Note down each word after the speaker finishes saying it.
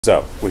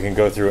So we can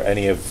go through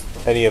any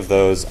of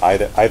those.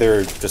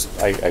 Either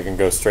just I can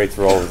go straight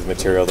through all of the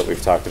material that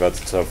we've talked about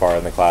so far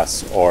in the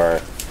class, or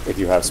if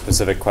you have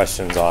specific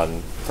questions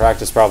on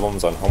practice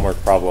problems, on homework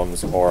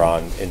problems, or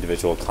on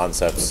individual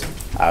concepts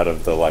out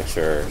of the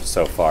lecture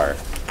so far,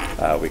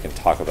 we can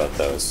talk about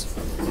those.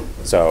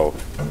 So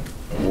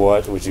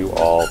what would you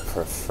all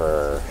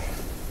prefer?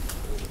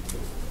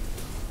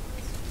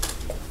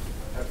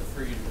 I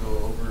prefer you to go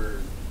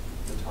over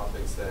the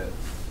topics that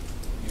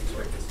you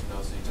expect us to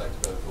know. So you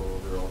talked about go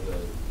over all the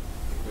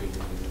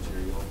equations and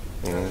material.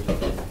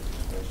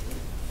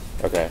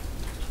 Okay.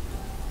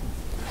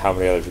 How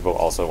many other people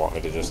also want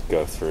me to just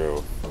go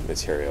through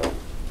material?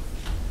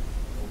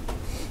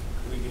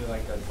 We do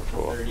like a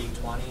 30,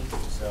 20,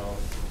 so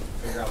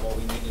figure out what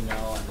we need to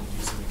know and then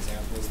do some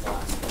examples the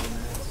last 20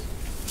 minutes.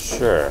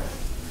 Sure.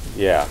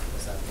 Yeah.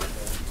 Is that okay?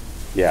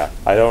 Yeah.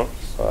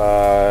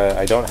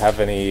 I don't have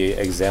any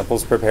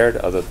examples prepared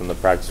other than the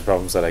practice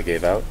problems that I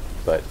gave out,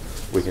 but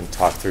we can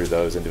talk through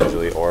those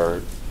individually,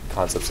 or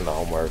concepts in the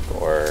homework,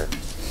 or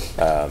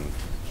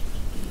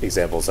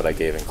examples that I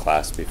gave in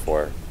class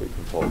before we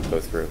can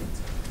go through.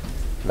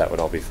 That would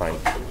all be fine.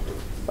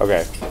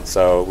 Okay,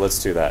 so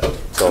let's do that.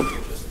 So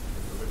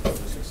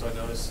I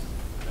noticed,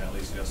 at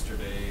least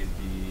yesterday,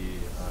 the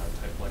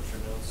type lecture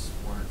notes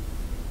weren't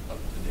up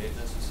to date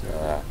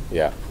necessarily.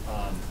 yeah.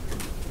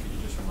 Could you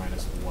just remind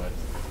us what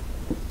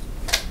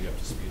to be up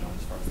to speed on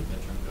as far as the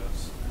midterm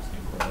goes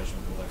in relation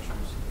to the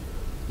lectures?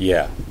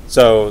 Yeah.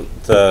 So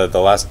the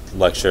last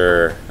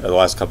lecture, the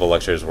last couple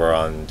lectures were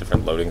on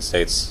different loading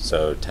states,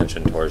 so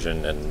tension,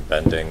 torsion, and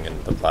bending,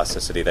 and the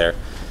plasticity there.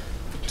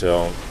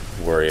 Don't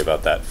worry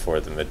about that for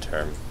the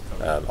midterm.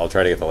 I'll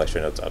try to get the lecture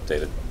notes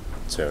updated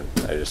soon.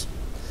 I just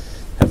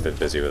have been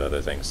busy with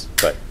other things.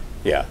 But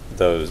yeah,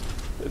 those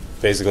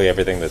basically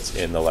everything that's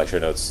in the lecture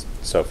notes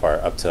so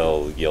far up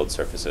till yield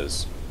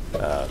surfaces,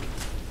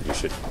 you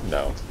should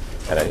know.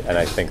 And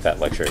I think that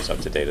lecture is up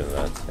to date in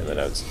the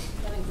notes.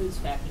 That includes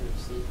factor of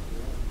safety,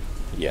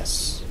 right?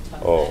 Yes.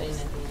 Tuck Oh, that in at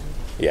the end.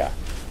 yeah.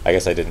 I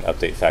guess I didn't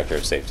update factor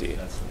of safety.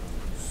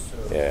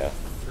 So Yeah.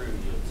 through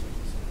yield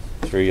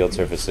surfaces. Through yield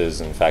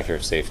surfaces and factor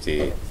of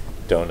safety,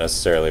 don't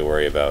necessarily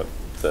worry about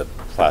the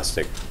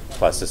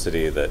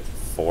plasticity that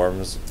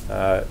forms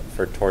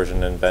for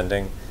torsion and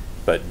bending,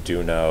 but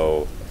do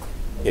know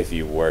if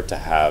you were to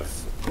have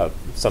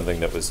something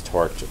that was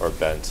torqued or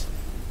bent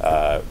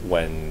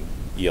when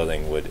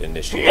yielding would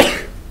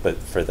initiate. But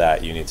for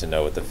that, you need to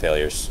know what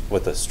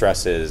the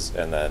stress is,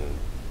 and then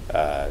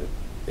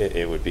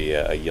it would be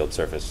a yield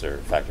surface or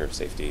factor of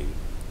safety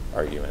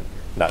argument,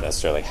 not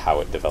necessarily how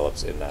it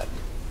develops in that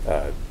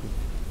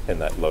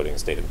loading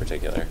state in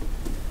particular.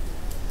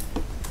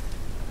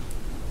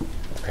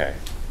 Okay,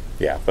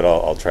 yeah, but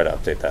I'll try to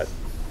update that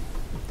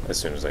as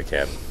soon as I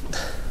can.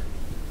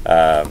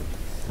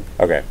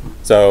 Okay,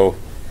 so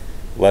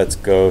let's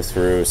go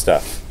through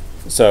stuff.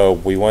 So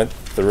we went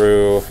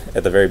through,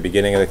 at the very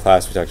beginning of the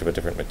class, we talked about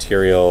different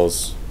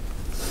materials,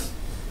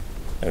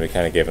 and we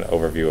kind of gave an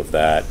overview of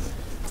that.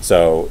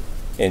 So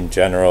in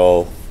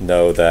general,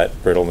 know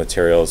that brittle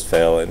materials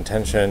fail in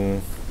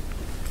tension.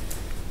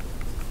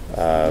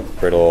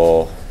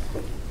 Brittle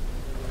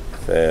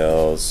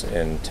fails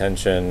in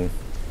tension,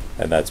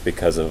 and that's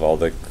because of all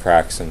the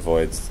cracks and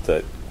voids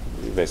that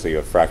basically you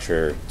have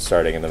fracture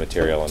starting in the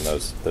material, and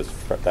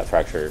that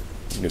fracture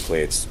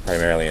nucleates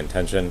primarily in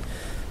tension,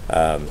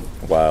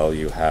 while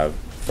you have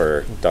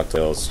for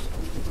ductile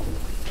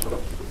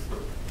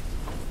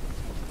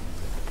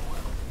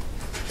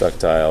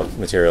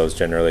materials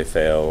generally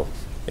fail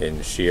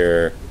in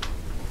shear.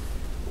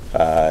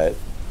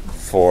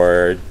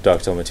 For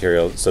ductile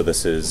materials, so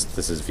this is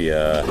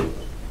via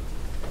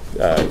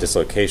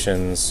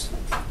dislocations,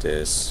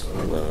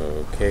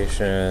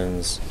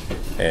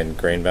 and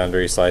grain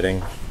boundary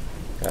sliding,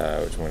 which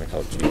I'm going to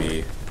call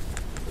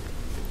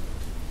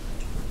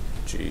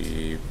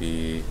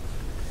GB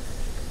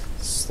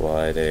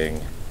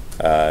sliding.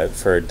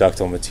 For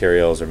ductile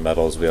materials or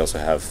metals, we also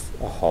have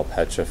a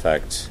Hall-Petch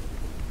effect.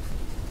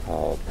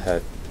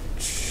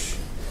 Hall-Petch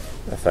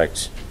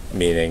effect,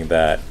 meaning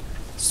that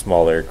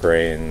smaller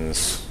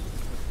grains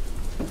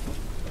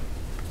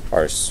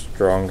are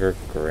stronger.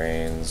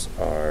 Grains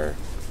are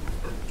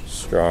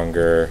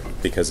stronger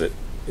because it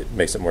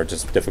makes it more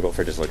just difficult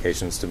for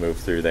dislocations to move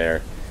through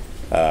there.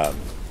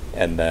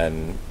 And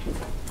then,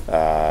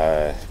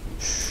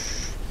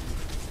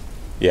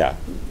 yeah.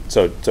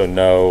 So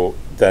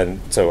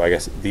I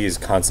guess these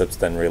concepts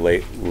then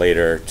relate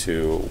later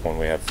to when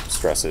we have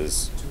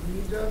stresses. Do we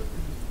need to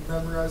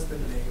memorize the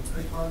names of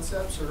the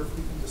concepts, or if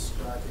we can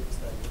describe it?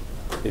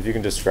 If you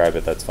can describe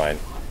it, that's fine.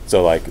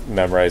 So like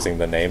memorizing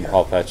the name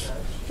Hall-Petch,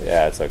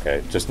 yeah, it's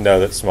okay. Just know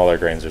that smaller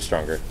grains are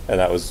stronger, and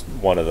that was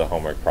one of the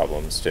homework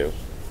problems too.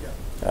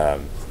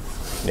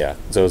 Yeah.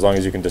 So as long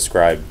as you can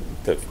describe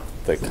the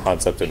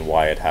concept and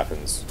why it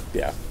happens,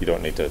 yeah, you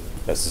don't need to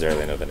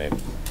necessarily know the name.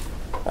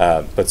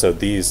 But so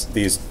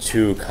these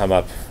two come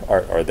up,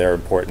 are they're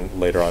important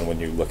later on when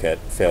you look at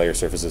failure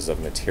surfaces of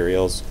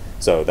materials.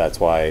 So that's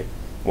why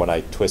when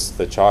I twist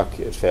the chalk,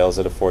 it fails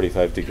at a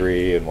 45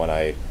 degree, and when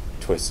I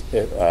twist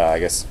it, I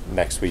guess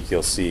next week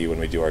you'll see when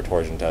we do our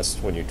torsion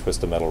test, when you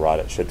twist a metal rod,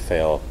 it should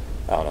fail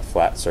on a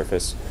flat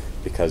surface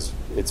because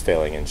it's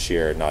failing in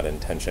shear, not in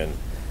tension.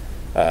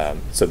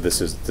 So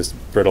this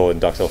brittle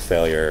and ductile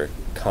failure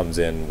comes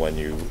in when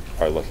you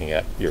are looking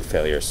at your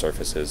failure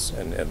surfaces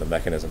and the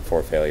mechanism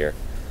for failure.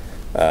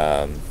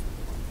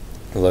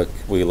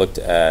 We looked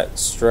at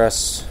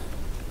stress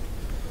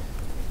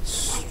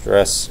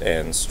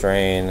and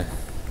strain,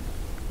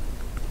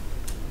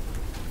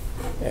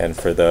 and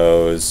for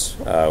those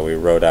we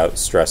wrote out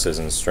stresses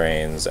and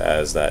strains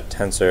as that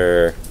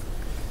tensor,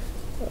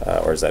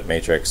 or as that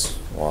matrix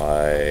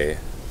y,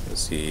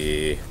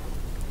 z,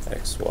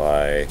 x,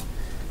 y,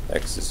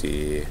 x,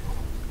 z,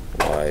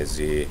 y,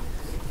 z.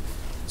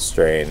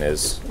 Strain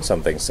is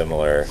something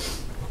similar,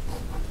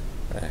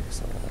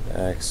 x on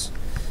x,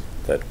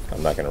 that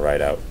I'm not going to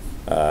write out.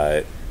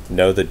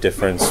 Know the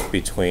difference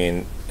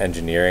between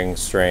engineering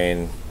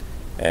strain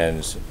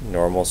and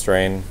normal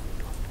strain,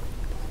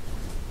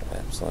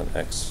 epsilon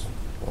x,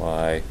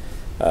 y,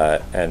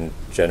 and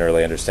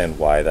generally understand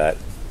why that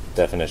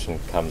definition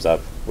comes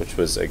up, which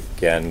was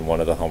again one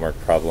of the homework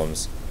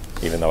problems,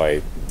 even though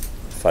I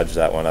fudged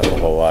that one up a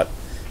whole lot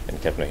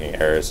and kept making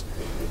errors.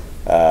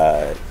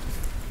 So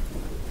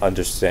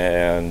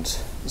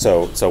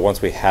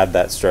once we had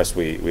that stress,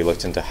 we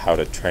looked into how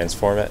to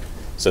transform it.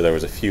 So there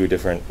was a few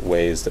different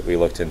ways that we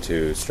looked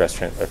into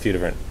a few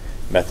different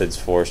methods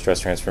for stress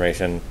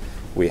transformation.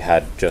 We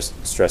had just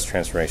stress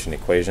transformation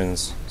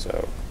equations.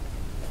 So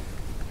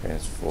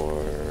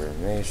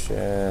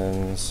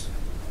transformations.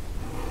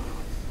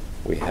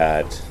 We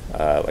had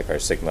like our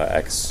sigma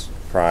x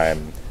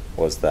prime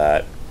was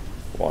that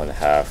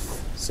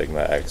 1/2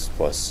 sigma x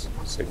plus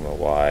sigma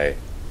y,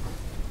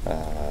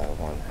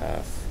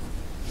 1/2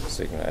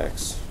 sigma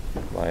x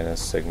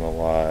minus sigma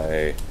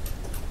y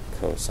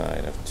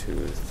cosine of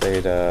 2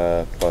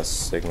 theta plus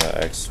sigma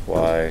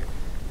xy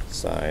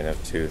sine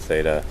of 2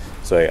 theta.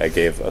 So I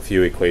gave a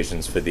few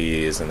equations for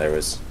these, and there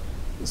was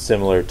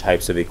similar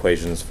types of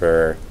equations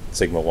for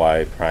sigma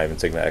y prime and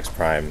sigma x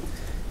prime.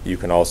 You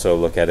can also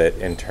look at it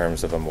in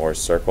terms of a Mohr's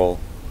circle.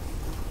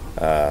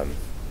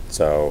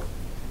 So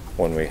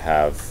when we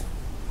have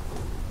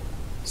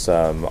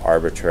some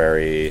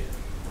arbitrary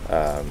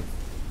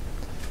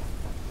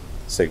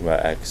sigma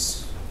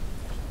x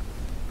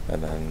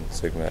and then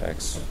sigma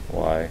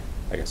xy,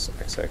 I guess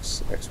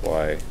xx,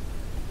 xy,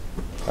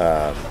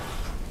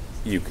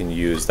 you can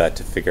use that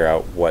to figure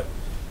out what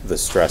the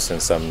stress in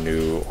some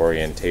new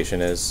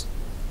orientation is,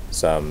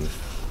 some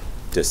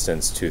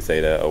distance 2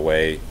 theta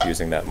away,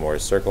 using that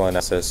Mohr's circle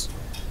analysis,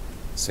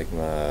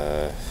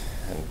 sigma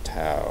and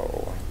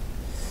tau.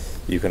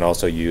 You can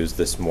also use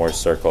this Mohr's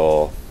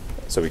circle,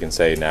 so we can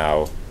say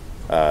now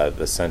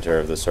the center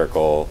of the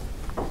circle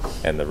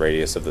and the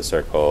radius of the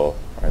circle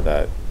are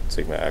that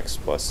sigma x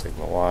plus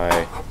sigma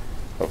y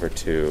over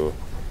 2,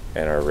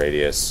 and our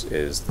radius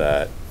is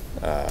that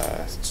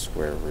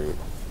square root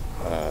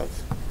of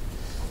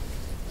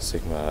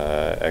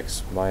sigma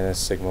x minus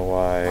sigma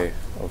y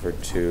over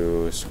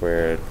 2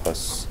 squared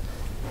plus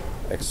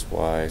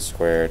xy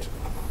squared.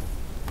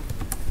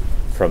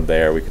 From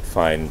there we could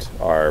find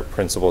our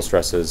principal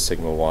stresses.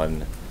 Sigma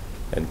 1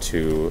 and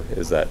 2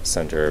 is that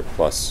center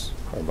plus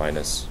or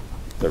minus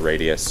the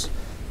radius,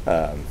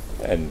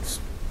 and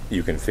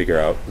you can figure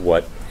out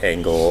what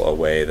angle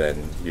away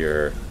then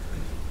your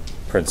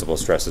principal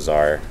stresses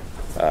are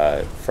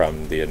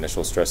from the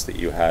initial stress that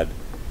you had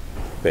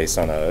based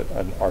on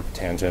an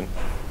arctangent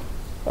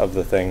of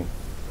the thing,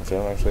 which I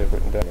don't actually have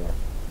written down anymore.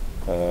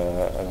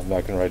 I'm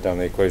not going to write down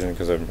the equation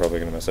because I'm probably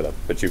going to mess it up,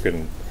 but you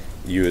can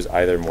use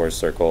either Mohr's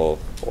circle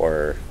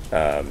or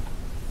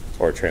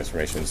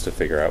transformations to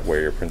figure out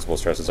where your principal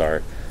stresses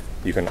are.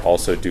 You can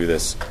also do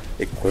this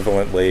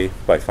equivalently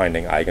by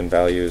finding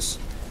eigenvalues.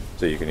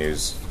 So you can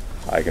use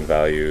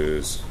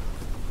eigenvalues,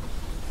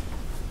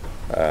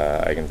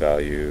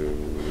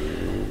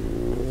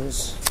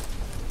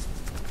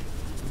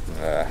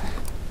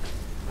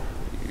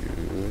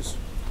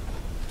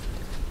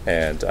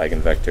 and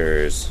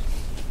eigenvectors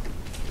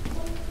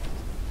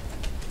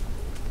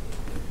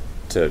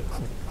to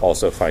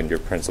also find your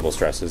principal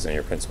stresses and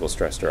your principal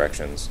stress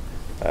directions,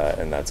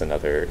 and that's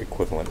another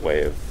equivalent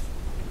way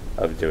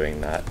of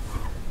doing that,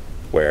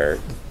 where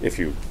if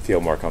you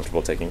feel more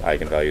comfortable taking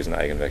eigenvalues and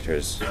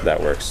eigenvectors,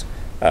 that works.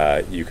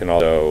 You can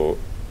also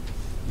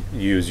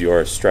use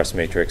your stress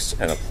matrix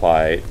and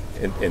apply,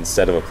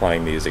 instead of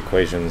applying these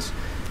equations,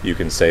 you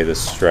can say the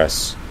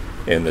stress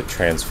in the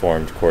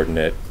transformed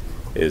coordinate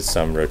is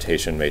some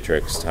rotation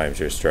matrix times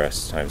your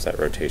stress times that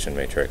rotation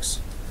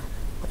matrix,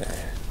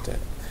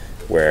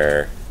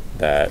 where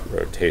that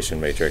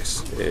rotation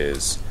matrix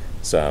is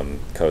some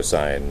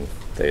cosine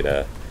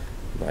theta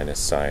minus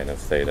sine of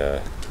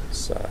theta,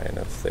 cosine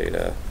of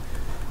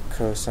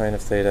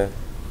theta.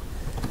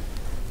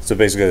 So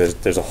basically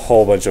there's a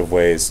whole bunch of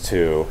ways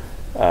to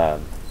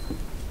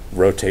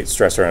rotate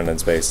stress around in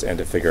space and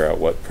to figure out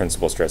what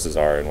principal stresses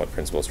are and what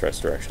principal stress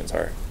directions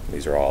are.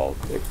 These are all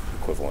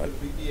equivalent.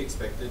 Would we be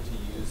expected to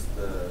use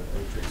the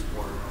matrix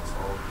form to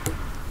solve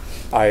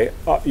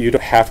You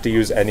don't have to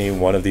use any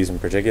one of these in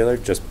particular.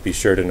 Just be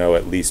sure to know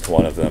at least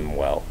one of them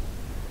well.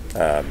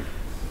 There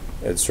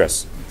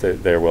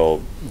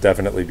will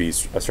definitely be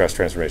a stress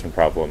transformation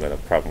problem and a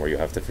problem where you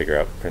have to figure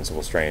out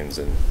principal strains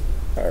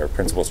or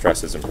principal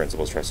stresses and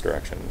principal stress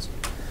directions.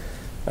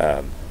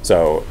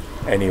 So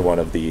any one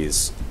of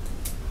these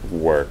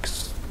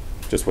works,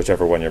 just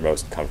whichever one you're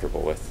most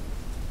comfortable with,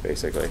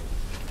 basically.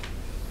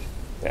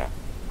 Yeah.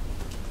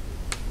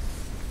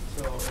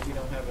 So if you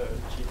don't have a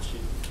cheat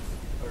sheet,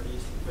 are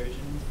these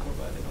equations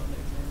provided on the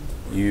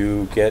exam?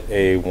 You get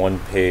a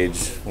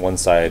one-page,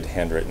 one-side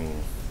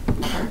handwritten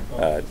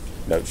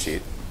note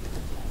sheet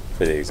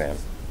for the exam,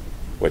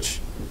 which,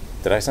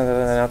 did I send out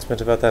an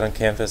announcement about that on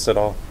Canvas at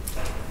all?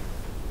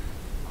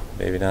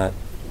 Maybe not.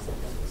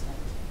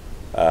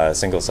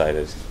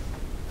 Single-sided.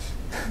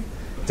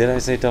 Did I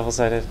say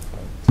double-sided?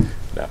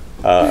 No.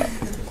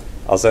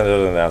 I'll send out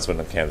an announcement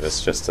on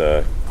Canvas just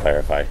to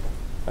clarify,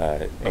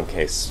 in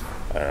case,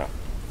 I don't know,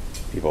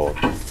 people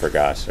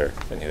forgot or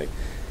anything.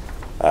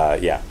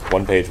 Yeah,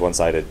 one page,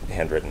 one-sided,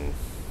 handwritten.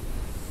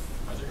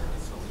 Are there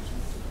any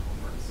solutions to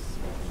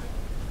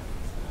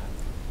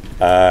the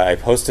homeworks? I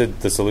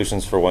posted the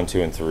solutions for 1,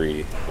 2, and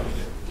 3,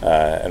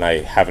 and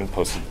I haven't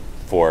posted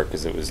 4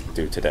 because it was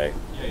due today.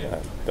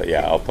 But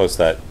yeah, I'll post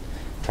that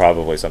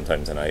probably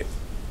sometime tonight.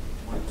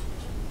 Would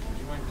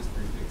you mind just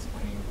briefly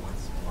explaining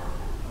once more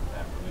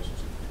that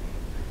relationship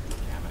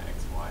between gamma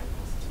xy plus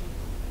t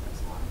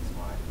epsilon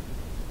xy?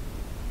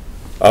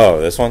 Oh,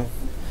 this one?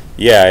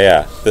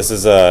 Yeah. This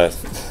is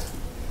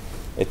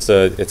it's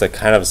a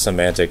kind of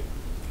semantic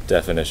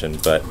definition,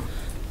 but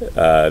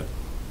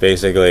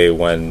basically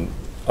when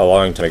a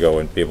long time ago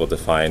when people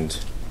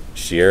defined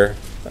shear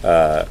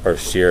or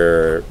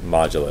shear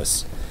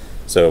modulus,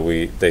 so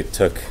they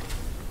took,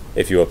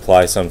 if you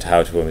apply some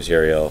tau to a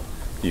material,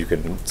 you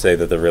can say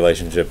that the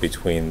relationship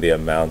between the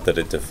amount that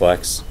it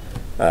deflects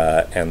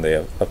and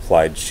the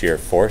applied shear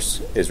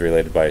force is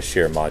related by a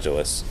shear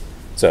modulus.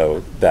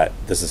 So that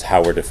this is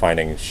how we're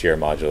defining shear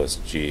modulus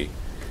G.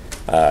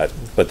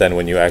 But then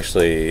when you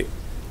actually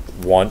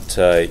want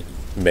to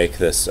make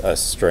this a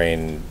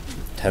strain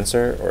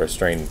tensor or a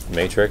strain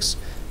matrix,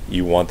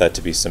 you want that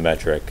to be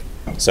symmetric.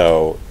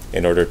 So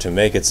in order to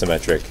make it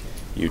symmetric,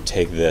 you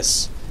take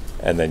this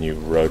and then you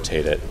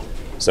rotate it.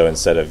 So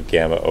instead of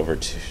gamma,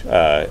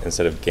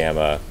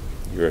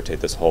 you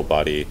rotate this whole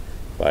body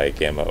by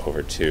gamma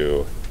over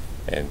 2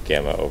 and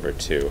gamma over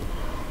 2.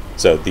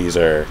 So these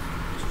are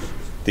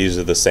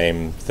the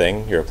same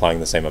thing. You're applying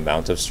the same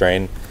amount of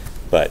strain,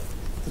 but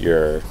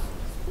you're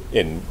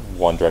in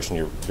one direction,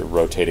 you're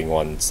rotating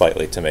one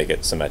slightly to make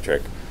it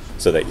symmetric,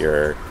 so that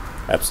your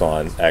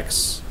epsilon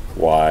x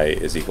y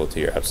is equal to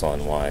your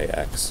epsilon y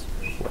x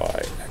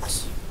y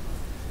x.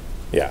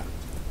 Yeah.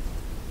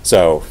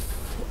 So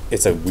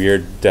it's a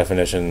weird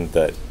definition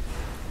that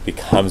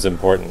becomes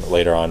important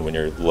later on when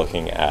you're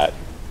looking at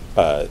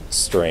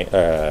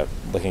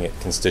looking at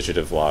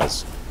constitutive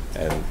laws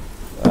and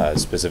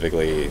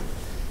specifically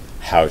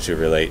how to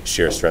relate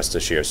shear stress to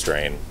shear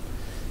strain,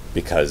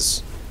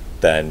 because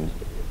then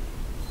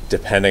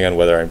depending on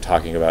whether I'm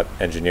talking about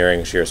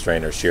engineering shear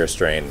strain or shear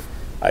strain,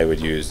 I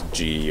would use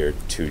G or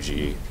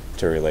 2G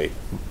to relate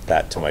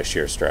that to my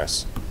shear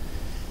stress.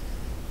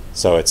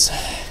 So it's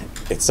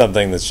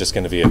something that's just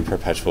going to be a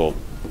perpetual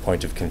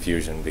point of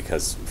confusion,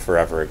 because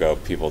forever ago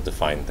people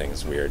defined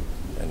things weird,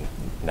 and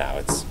now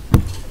it's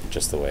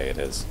just the way it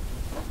is.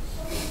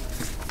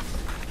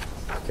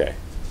 Okay,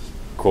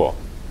 cool.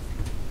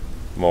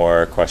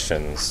 More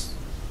questions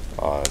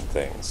on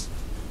things?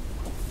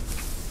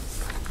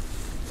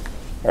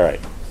 All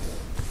right.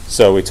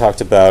 So we talked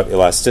about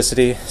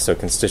elasticity, so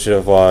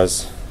constitutive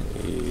laws,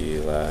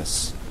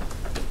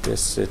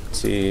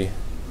 elasticity.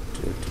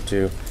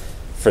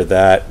 For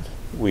that,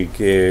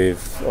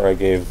 I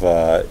gave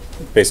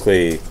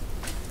basically,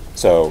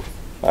 so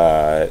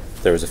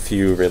there was a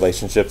few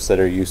relationships that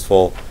are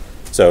useful.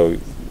 So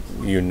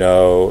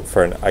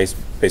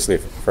basically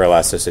for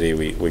elasticity,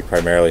 we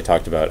primarily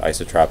talked about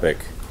isotropic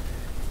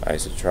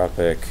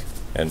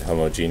and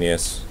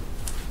homogeneous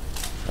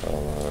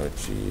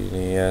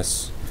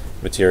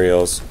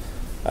materials,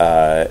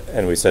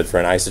 and we said for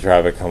an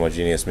isotropic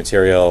homogeneous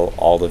material,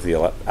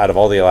 out of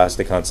all the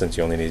elastic constants,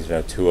 you only need to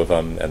know 2 of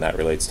them, and that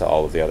relates to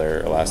all of the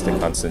other elastic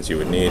constants you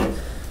would need.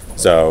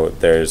 So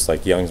there's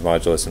like Young's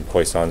modulus and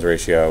Poisson's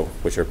ratio,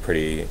 which are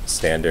pretty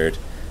standard.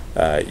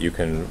 You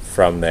can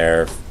from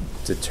there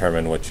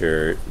determine what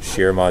your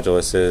shear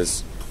modulus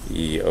is,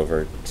 E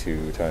over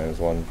 2 times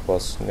 1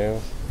 plus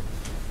nu.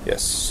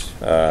 Yes.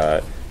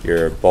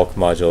 Your bulk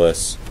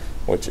modulus,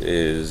 which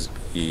is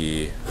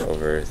E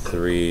over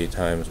 3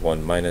 times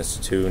 1 minus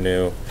 2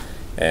 nu,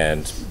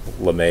 and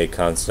Lemay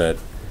constant,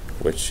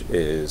 which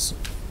is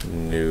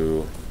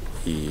nu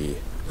E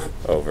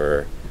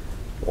over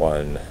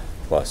 1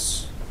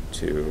 plus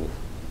 2,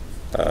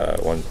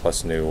 1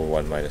 plus nu,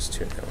 1 minus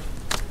 2 nu.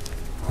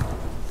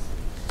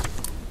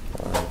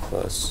 1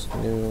 plus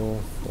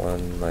nu,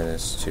 1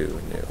 minus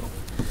 2 nu.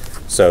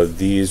 So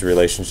these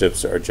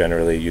relationships are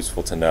generally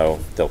useful to know.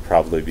 There'll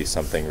probably be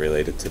something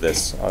related to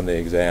this on the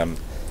exam.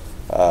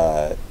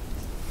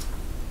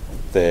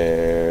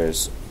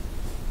 there's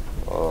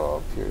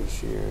pure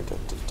shear,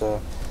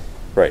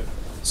 right.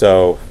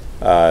 So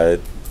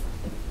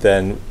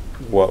then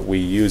what we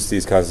use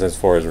these constants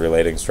for is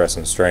relating stress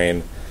and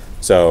strain.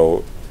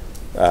 So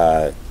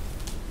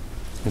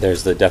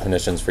there's the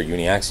definitions for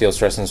uniaxial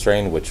stress and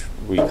strain, which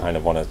we kind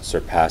of want to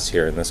surpass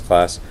here in this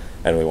class,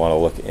 and we want to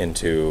look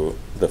into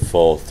the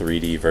full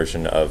 3D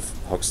version of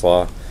Hooke's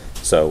law.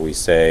 So we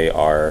say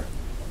our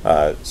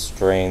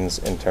strains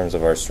in terms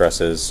of our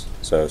stresses,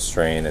 so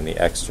strain in the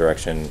x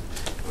direction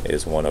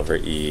is 1 over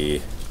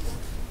E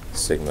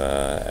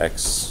sigma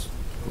x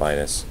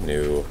minus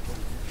nu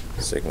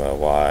sigma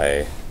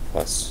y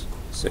plus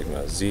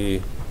sigma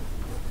z.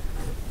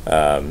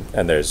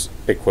 And there's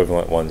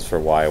equivalent ones for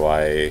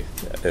y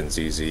and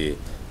zz,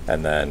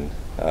 and then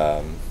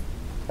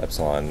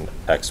epsilon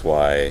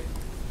xy,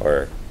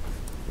 or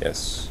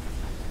yes,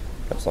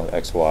 epsilon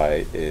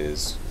xy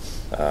is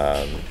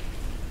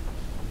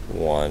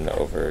 1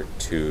 over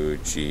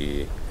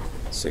 2g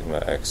sigma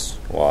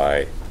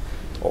xy,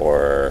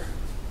 or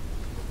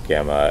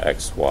gamma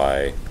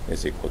xy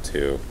is equal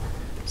to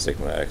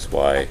sigma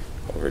xy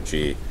over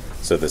g.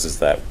 So this is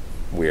that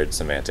weird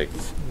semantic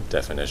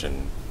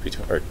definition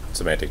between, or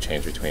semantic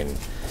change between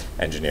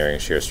engineering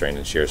shear strain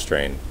and shear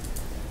strain.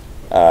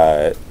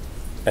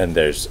 And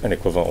there's an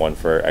equivalent one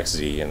for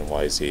xz and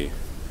yz.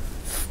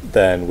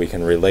 Then we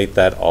can relate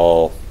that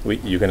all.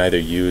 You can either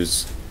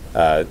use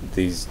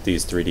these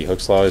 3D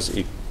Hooke's laws,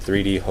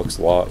 3D Hooke's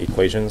law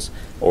equations,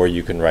 or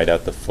you can write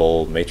out the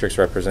full matrix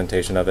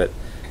representation of it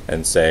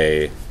and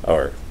say,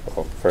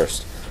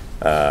 first,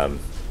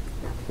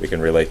 we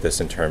can relate this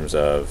in terms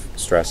of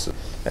stress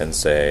and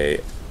say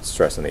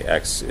stress in the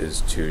x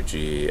is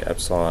 2g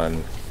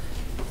epsilon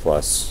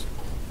plus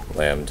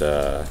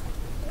lambda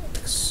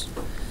x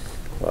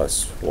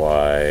plus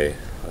y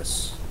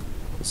plus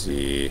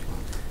z.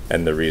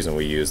 And the reason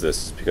we use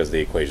this is because the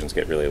equations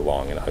get really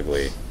long and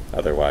ugly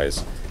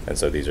otherwise, and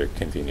so these are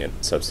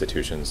convenient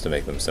substitutions to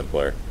make them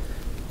simpler.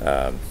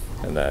 And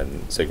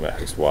then sigma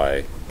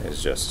xy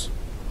is just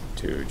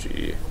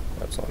 2g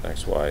epsilon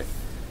xy,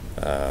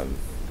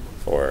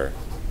 or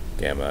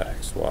gamma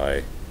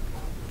xy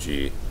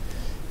g,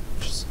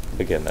 which is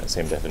again that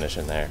same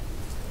definition there.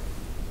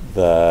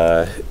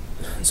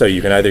 So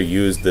you can either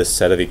use this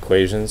set of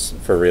equations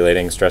for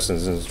relating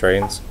stresses and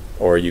strains,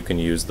 or you can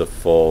use the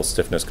full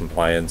stiffness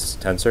compliance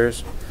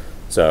tensors.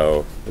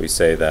 So we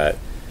say that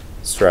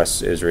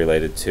stress is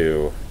related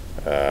to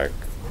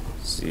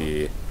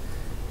C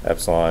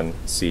epsilon,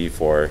 C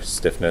for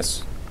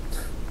stiffness,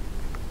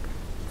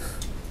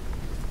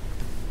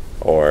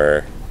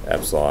 or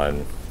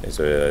epsilon is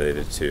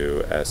related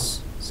to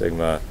S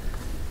sigma,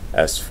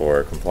 S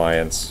for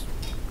compliance,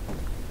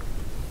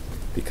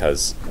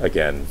 because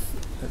again,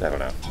 I don't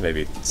know,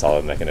 maybe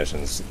solid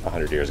mechanicians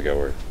 100 years ago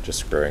were just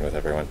screwing with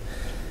everyone.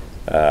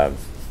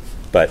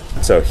 But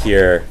so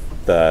here,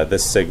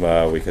 this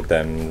sigma we could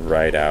then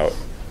write out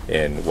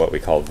in what we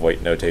call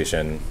Voigt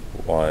notation: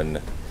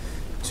 1,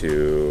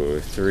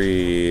 2,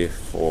 3,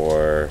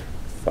 4,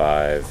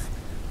 5,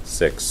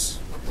 6,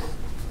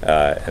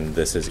 and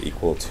this is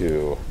equal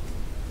to.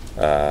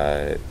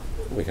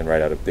 We can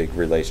write out a big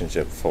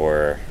relationship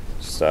for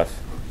stuff.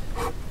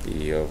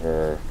 E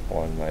over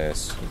 1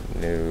 minus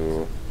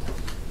nu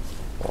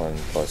 1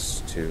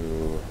 plus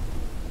 2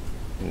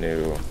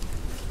 nu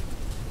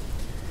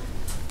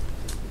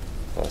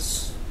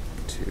plus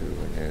 2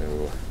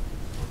 nu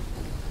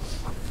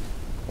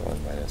 1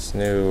 minus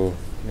nu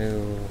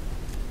 1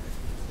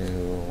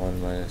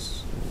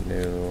 minus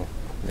nu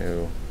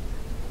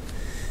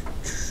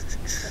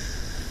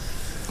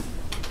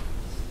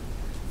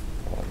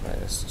 1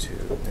 minus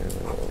 2 nu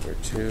over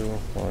 2,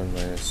 1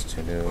 minus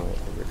 2 nu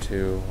over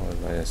 2,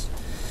 1 minus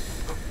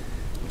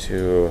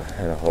 2,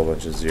 and a whole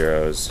bunch of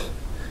zeros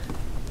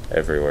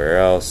everywhere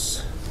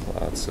else.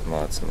 Lots and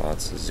lots and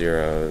lots of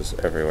zeros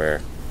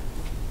everywhere.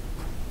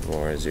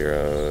 More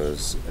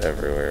zeros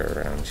everywhere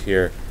around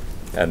here.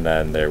 And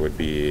then there would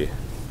be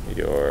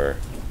your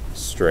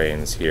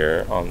strains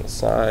here on the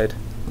side.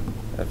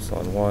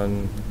 Epsilon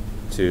 1,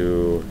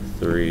 2,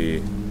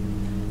 3,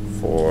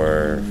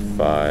 4,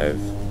 5,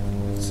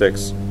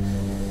 6.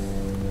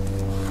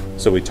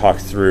 So we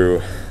talked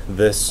through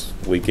this.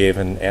 We gave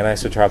an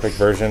anisotropic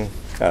version,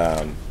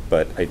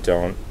 but I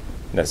don't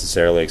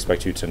necessarily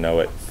expect you to know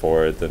it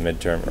for the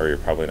midterm, or you're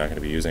probably not going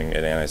to be using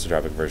an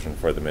anisotropic version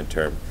for the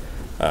midterm.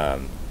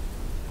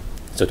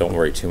 So don't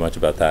worry too much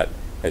about that.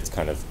 It's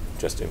kind of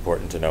just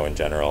important to know in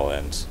general,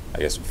 and I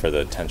guess for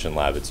the tension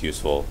lab it's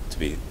useful to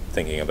be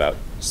thinking about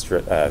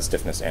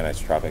stiffness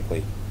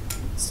anisotropically,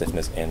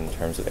 stiffness in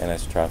terms of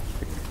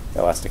anisotropic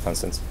elastic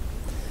constants.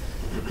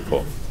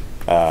 Cool.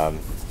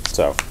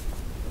 So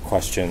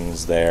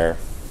questions there,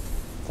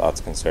 thoughts,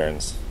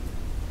 concerns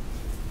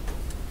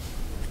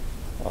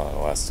on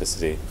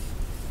elasticity?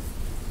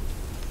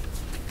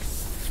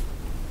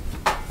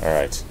 All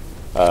right.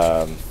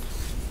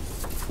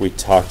 We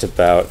talked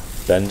about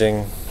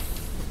bending.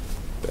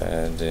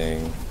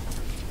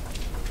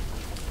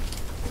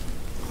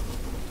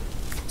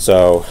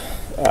 So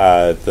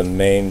the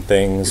main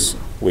things,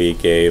 we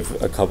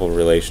gave a couple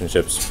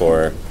relationships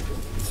for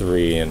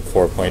 3 and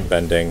 4 point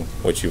bending,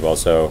 which you've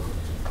also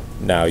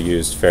now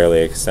used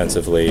fairly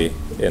extensively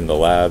in the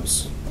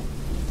labs.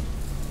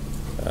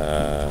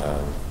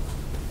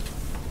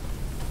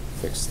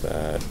 Fix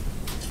that.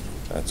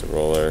 That's a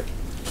roller.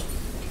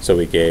 So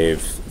we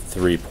gave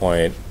 3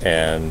 point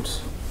and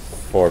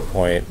 4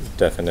 point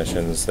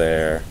definitions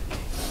there.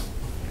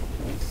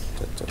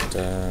 Da, da,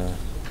 da,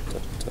 da,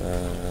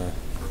 da.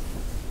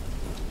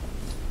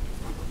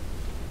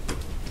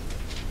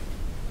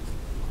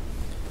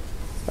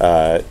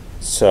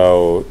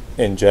 So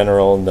in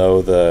general,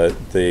 know the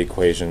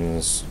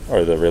equations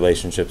or the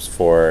relationships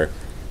for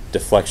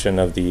deflection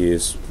of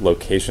these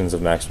locations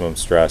of maximum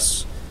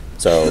stress.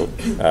 So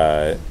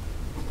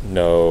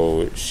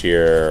know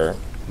shear,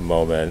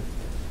 moment,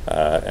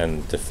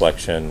 and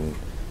deflection.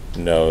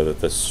 Know that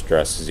the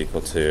stress is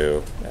equal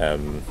to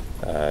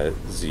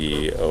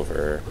z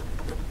over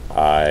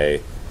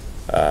I.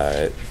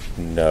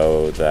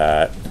 Know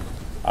that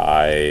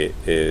I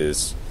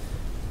is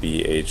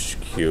bh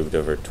cubed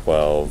over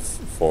 12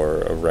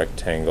 for a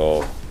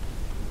rectangle,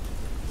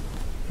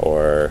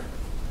 or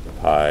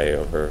pi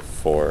over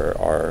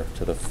 4r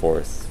to the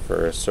 4th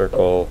for a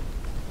circle.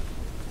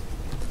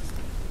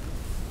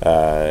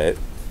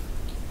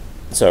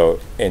 So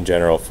in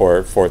general,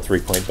 for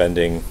 3 point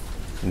bending,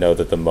 know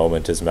that the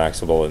moment is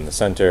maximal in the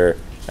center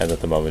and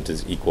that the moment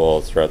is equal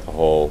throughout the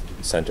whole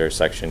center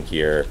section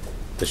here.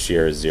 The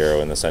shear is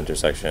 0 in the center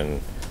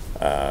section.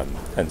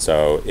 And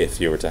so if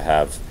you were to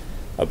have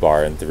a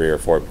bar in 3 or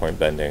 4 point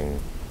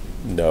bending,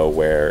 know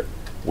where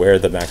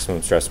the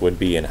maximum stress would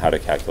be and how to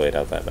calculate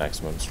out that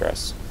maximum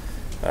stress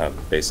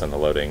based on the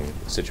loading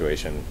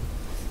situation.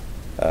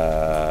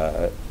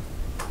 What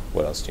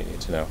else do you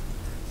need to know?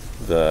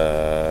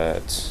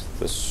 That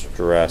the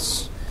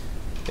stress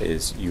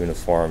is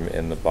uniform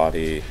in the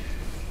body.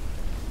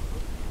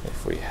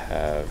 If we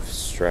have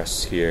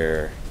stress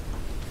here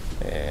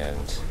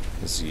and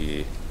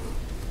z,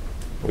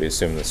 we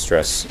assume the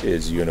stress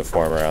is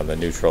uniform around the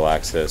neutral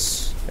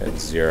axis and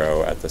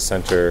 0 at the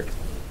center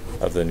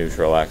of the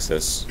neutral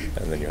axis,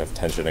 and then you have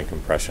tension and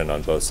compression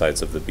on both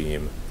sides of the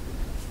beam.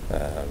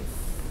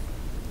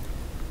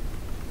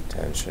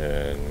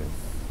 Tension,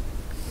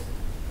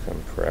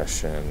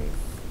 compression,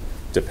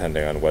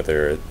 depending on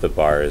whether the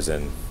bar is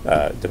in,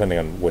 depending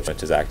on which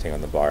is acting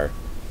on the bar.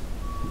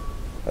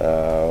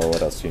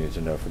 What else do you need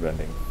to know for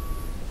bending?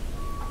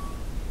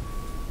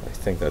 I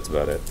think that's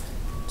about it.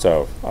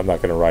 So I'm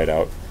not going to write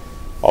out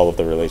all of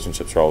the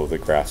relationships or all of the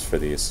graphs for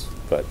these,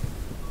 but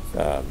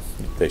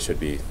they should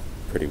be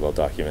pretty well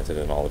documented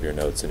in all of your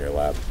notes in your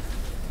lab.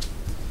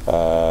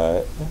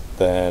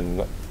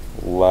 Then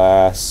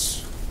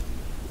let's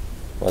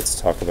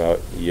talk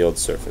about yield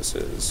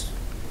surfaces.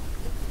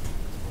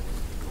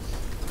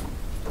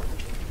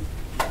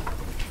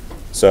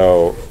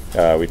 So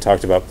we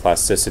talked about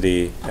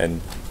plasticity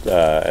and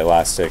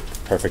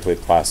perfectly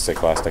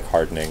plastic elastic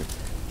hardening.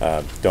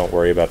 Don't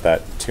worry about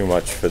that too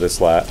much for this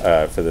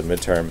for the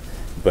midterm,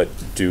 but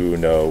do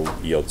know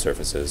yield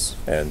surfaces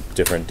and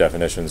different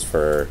definitions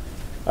for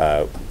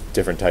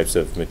different types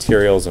of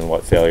materials and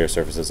what failure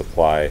surfaces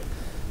apply.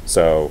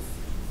 So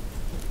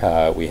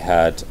we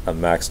had a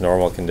max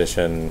normal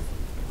condition,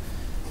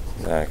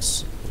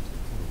 max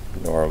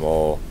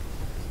normal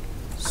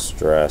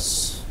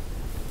stress,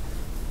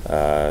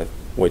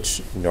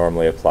 which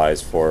normally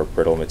applies for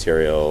brittle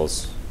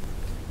materials,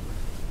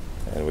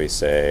 and we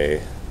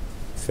say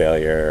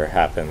failure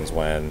happens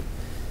when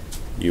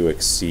you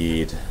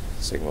exceed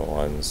sigma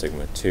 1,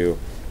 sigma 2.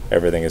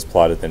 Everything is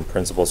plotted in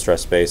principal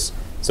stress space,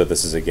 so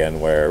this is again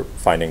where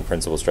finding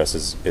principal stress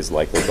is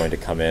likely going to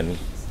come in.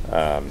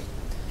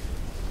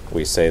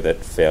 We say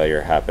that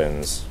failure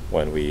happens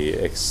when we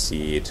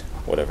exceed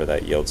whatever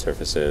that yield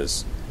surface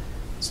is.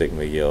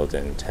 Sigma yield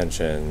in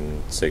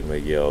tension, sigma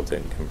yield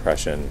in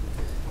compression,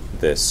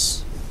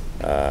 this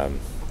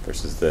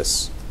versus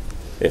this.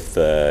 If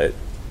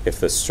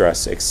the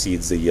stress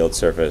exceeds the yield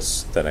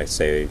surface, then I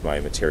say my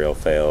material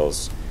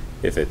fails.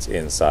 If it's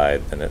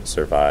inside, then it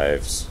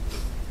survives.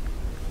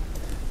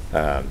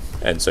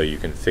 And so you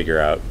can figure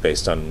out,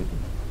 based on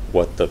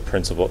what the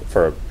principal,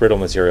 for a brittle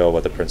material,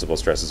 what the principal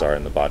stresses are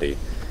in the body.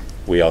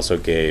 We also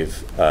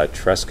gave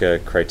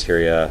Tresca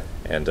criteria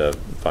and a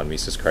von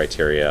Mises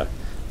criteria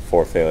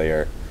for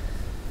failure.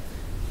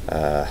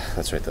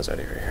 Let's write those out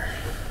here.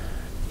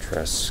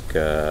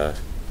 Tresca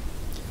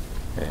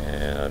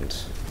and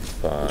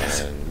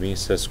von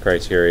Mises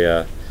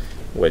criteria,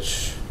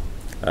 which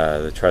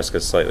the Tresca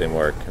is slightly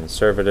more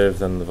conservative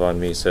than the von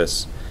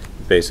Mises.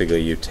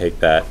 Basically, you take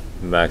that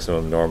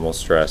maximum normal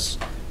stress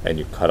and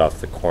you cut off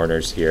the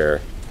corners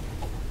here.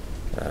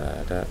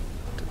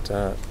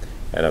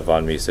 And a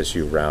von Mises,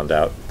 you round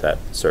out that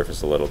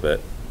surface a little bit.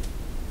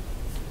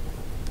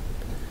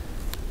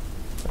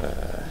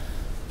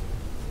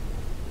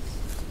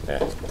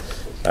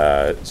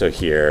 So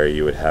here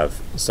you would have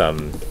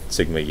some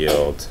sigma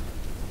yield,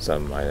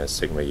 some minus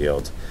sigma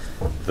yield.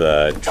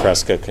 The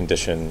Tresca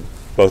condition,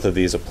 both of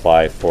these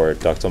apply for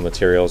ductile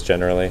materials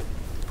generally.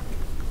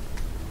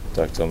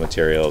 ductile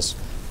materials.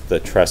 The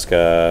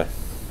Tresca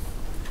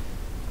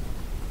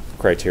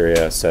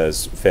criteria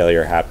says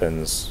failure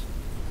happens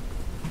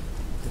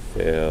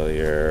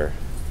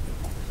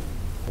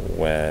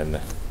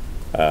when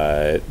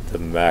the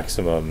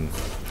maximum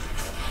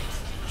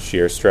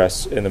shear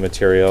stress in the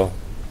material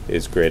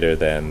is greater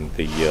than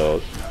the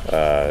yield,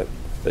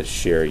 the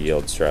shear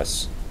yield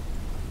stress,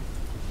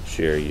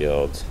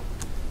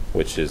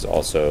 which is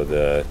also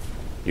the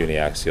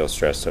uniaxial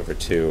stress over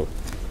 2.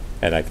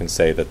 And I can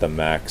say that the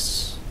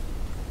max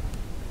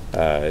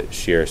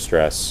shear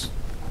stress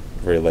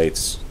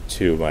relates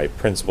to my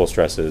principal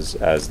stresses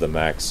as the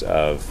max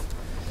of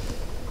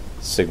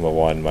sigma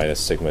 1 minus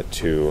sigma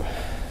 2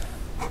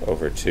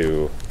 over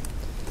 2,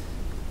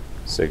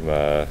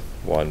 sigma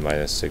 1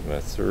 minus sigma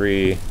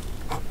 3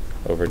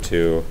 over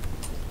 2,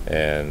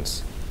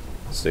 and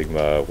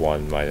sigma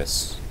 1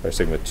 minus, or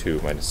sigma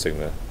 2 minus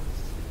sigma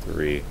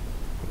 3,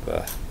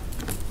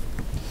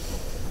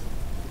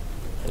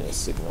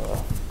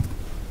 sigma,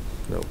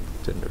 nope,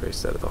 didn't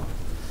erase that at all,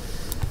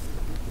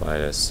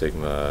 minus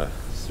sigma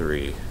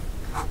 3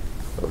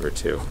 over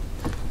 2.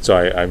 So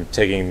I'm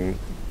taking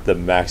the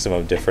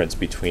maximum difference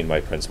between my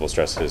principal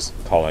stresses,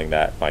 calling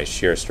that my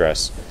shear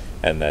stress,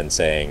 and then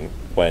saying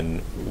when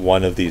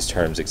one of these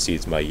terms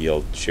exceeds my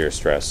yield shear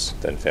stress,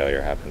 then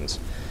failure happens.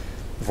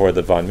 For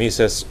the von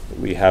Mises,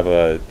 we have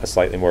a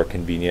slightly more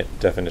convenient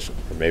definition,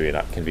 or maybe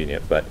not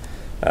convenient, but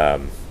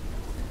von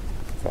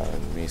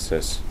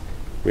Mises,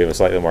 we have a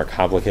slightly more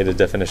complicated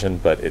definition,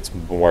 but it's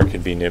more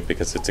convenient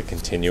because it's a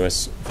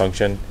continuous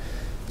function.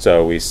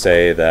 So we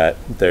say that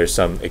there's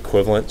some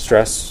equivalent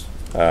stress,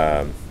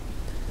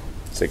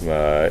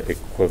 sigma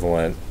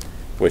equivalent,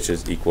 which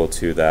is equal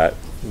to that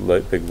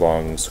big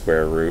long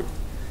square root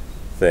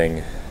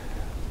thing,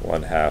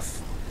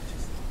 1/2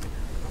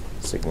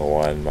 sigma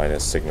 1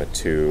 minus sigma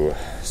 2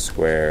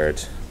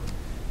 squared,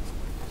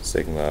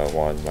 sigma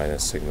 1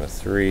 minus sigma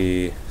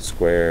 3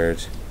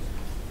 squared,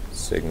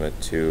 sigma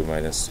 2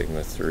 minus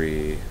sigma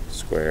 3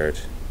 squared.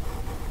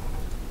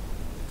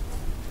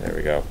 There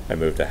we go. I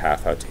moved a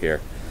half out to here.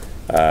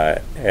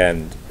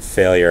 And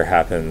failure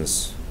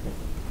happens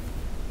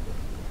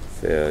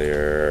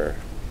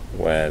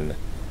when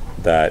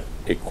that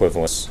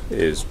equivalence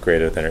is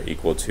greater than or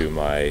equal to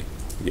my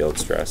yield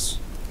stress.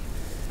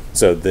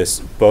 So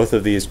both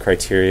of these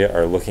criteria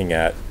are looking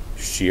at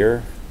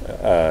shear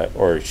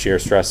or shear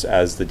stress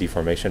as the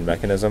deformation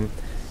mechanism.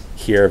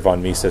 Here,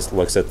 von Mises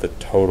looks at the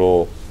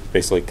total,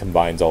 basically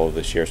combines all of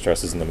the shear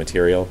stresses in the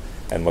material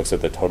and looks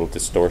at the total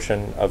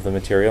distortion of the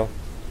material.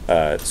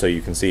 So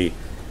you can see,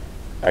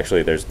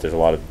 actually, there's a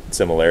lot of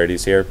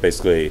similarities here.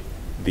 Basically,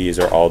 these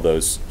are all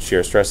those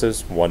shear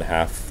stresses,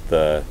 1/2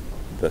 the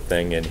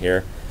thing in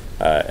here,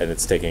 and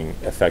it's taking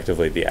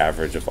effectively the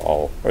average of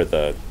all, or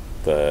the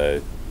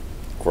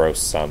gross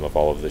sum of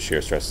all of the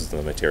shear stresses in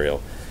the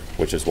material,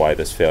 which is why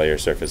this failure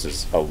surface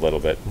is a little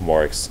bit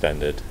more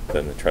extended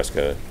than the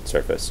Tresca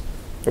surface,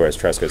 whereas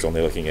Tresca is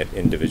only looking at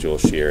individual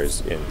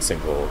shears in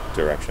single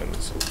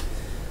directions.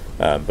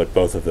 But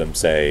both of them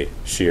say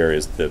shear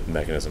is the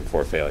mechanism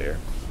for failure.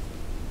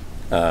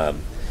 I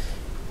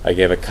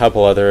gave a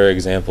couple other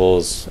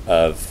examples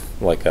of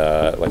like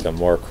a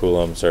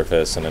Moore-Coulomb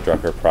surface and a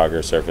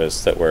Drucker-Prager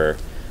surface that were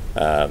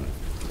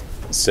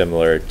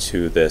similar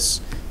to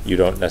this. You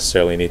don't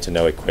necessarily need to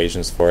know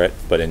equations for it,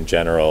 but in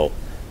general,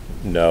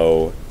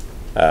 know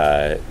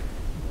how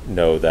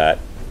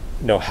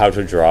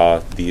to draw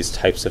these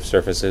types of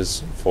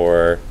surfaces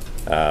for,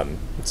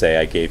 say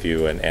I gave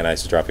you an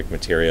anisotropic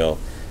material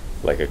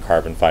like a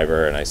carbon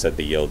fiber, and I said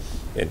the yield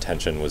in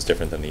tension was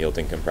different than the yield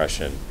in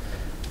compression,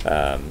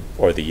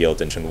 or the yield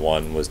in direction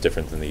 1 was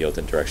different than the yield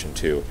in direction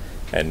 2,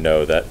 and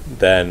know that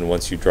then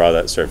once you draw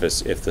that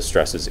surface, if the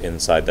stress is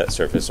inside that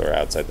surface or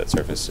outside that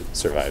surface, it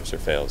survives or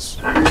fails,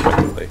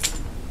 respectively.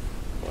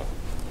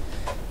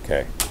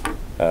 Okay.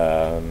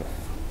 I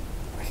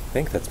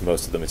think that's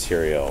most of the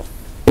material.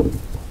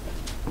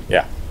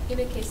 Yeah. In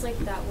a case like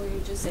that where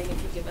you're just saying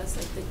if you give us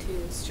like the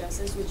two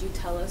stresses, would you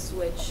tell us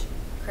which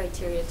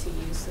criteria to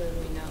use so that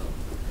we know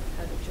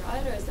how to draw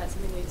it, or is that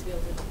something we have to be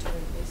able to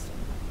determine based on?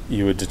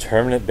 You would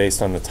determine it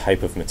based on the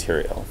type of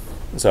material.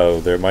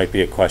 So there might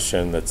be a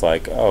question that's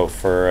like, oh,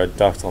 for a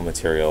ductile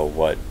material,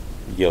 what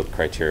yield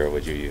criteria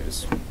would you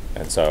use?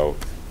 And so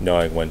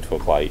knowing when to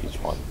apply each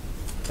one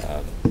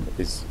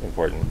is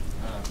important.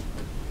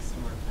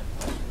 Similar kind of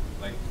question,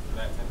 like for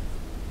that type of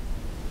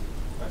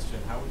question,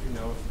 how would you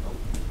know if the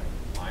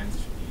lines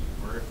should be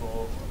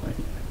vertical or like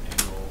at an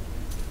angle,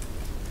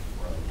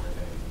 or where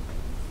they,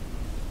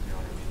 you know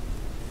what I mean?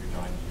 If you're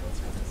drawing a yield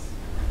surface,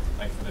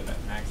 like for the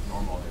max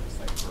normal, they're just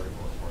like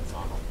vertical or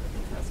horizontal. For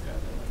the Tresca,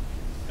 they're like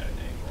at an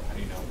angle. How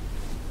do you know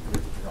if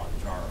we draw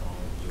our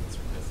own yield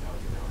surface? How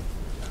would you know if it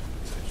would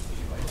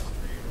potentially like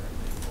straight or an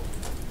angle?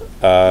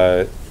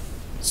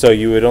 So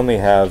you would only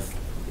have,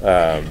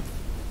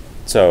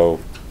 so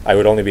I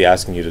would only be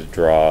asking you to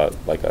draw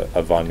like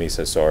a von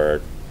Mises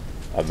or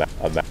a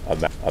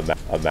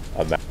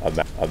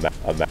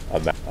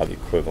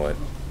equivalent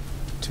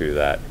to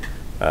that.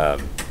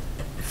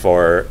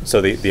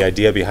 So the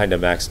idea behind a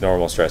max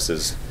normal stress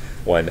is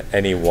when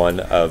any one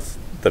of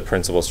the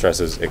principal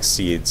stresses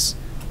exceeds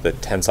the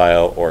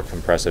tensile or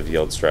compressive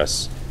yield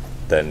stress,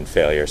 then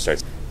failure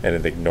starts. And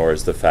it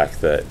ignores the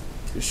fact that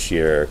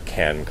shear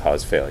can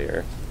cause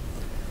failure.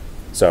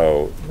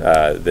 So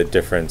the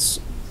difference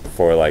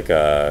for like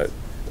a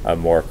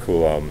more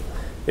Coulomb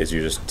is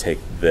you just take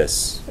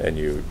this and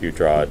you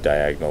draw a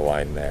diagonal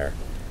line there,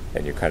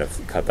 and you kind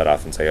of cut that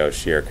off and say, oh,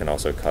 shear can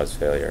also cause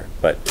failure.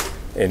 But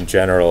in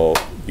general,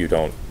 you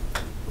don't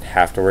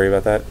have to worry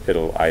about that.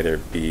 It'll either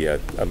be a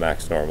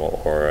max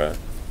normal or a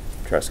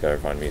Tresca or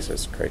von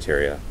Mises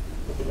criteria.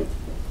 So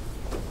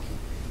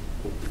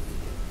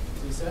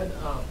you said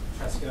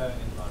Tresca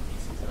and von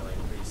Mises are like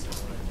pretty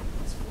similar in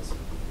principles.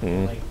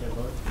 Mhm. Like they're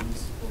both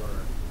used for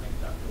like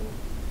ductile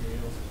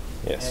materials.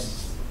 Yes.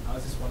 And I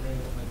was just wondering,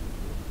 like,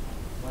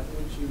 when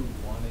would you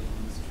want to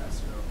use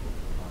Tresca over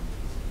von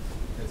Mises?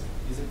 Because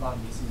isn't von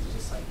Mises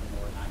just like the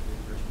more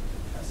accurate version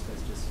of Tresca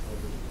is just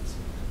overly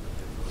conservative, but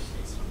they're both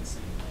based on the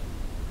same like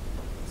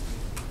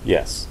principle?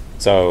 Yes.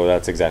 So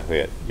that's exactly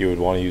it. You would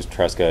want to use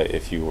Tresca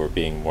if you were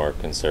being more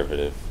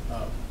conservative.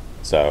 Oh.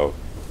 So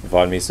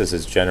von Mises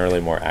is generally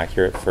more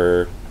accurate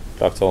for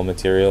ductile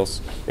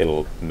materials.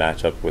 It'll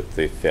match up with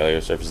the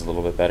failure surface a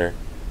little bit better.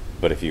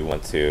 But if you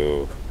want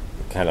to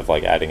kind of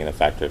like adding in a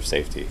factor of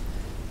safety,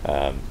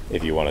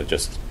 if you want to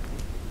just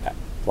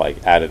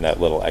like add in that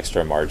little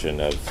extra margin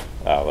of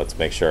let's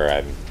make sure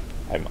I'm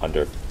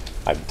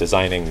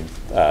designing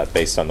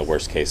based on the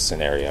worst case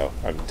scenario,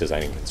 I'm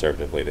designing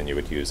conservatively, then you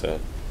would use the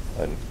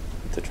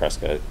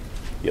Tresca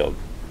yield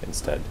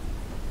instead.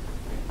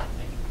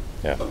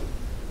 Yeah.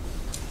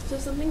 So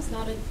if something's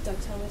not a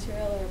ductile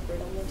material or a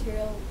brittle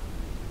material,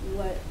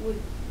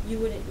 you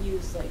wouldn't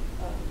use like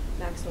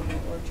max normal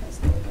or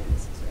Tresca or von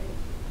Mises,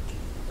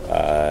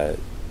 right?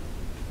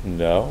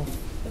 No.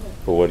 Okay.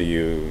 But what are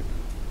you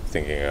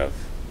thinking of?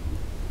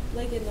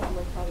 Like in the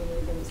homework problem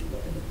where there was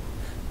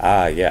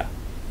wood. Yeah,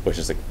 which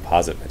is a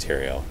composite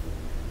material.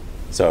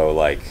 So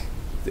like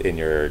in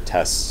your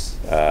tests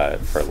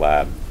for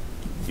lab,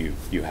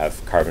 you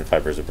have carbon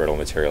fiber as a brittle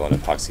material, and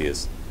epoxy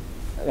is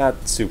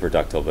not super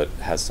ductile but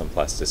has some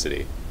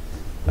plasticity.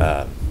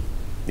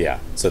 Yeah,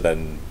 so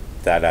then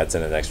that adds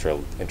in an extra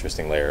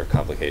interesting layer of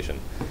complication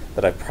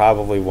that I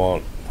probably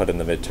won't put in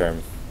the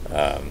midterm.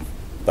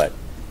 But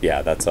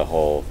yeah, that's a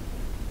whole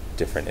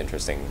different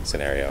interesting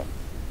scenario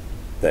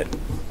that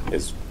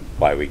is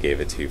why we gave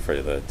it to you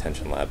for the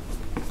tension lab.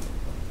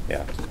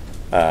 Yeah.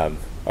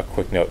 A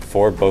quick note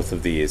for both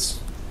of these.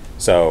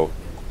 So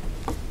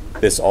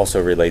this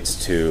also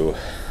relates to,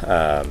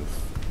 I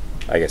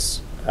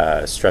guess,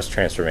 stress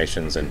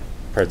transformations and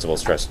principal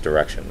stress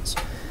directions.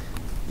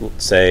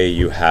 Say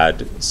you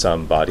had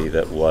some body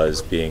that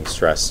was being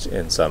stressed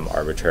in some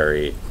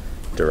arbitrary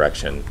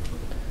direction.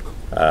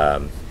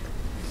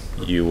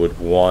 You would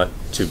want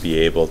to be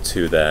able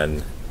to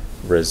then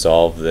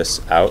resolve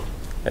this out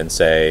and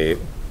say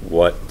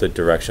what the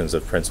directions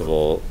of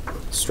principal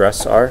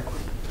stress are.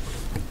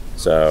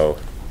 So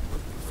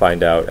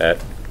find out at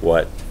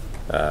what,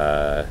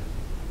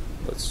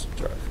 let's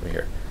draw from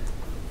here,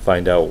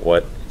 find out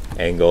what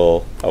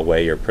angle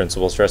away your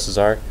principal stresses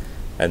are,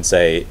 and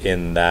say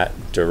in that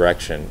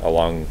direction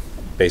along,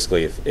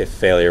 basically if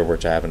failure were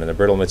to happen in a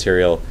brittle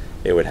material,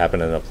 it would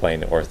happen in a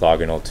plane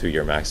orthogonal to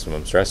your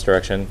maximum stress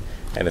direction,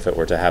 and if it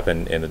were to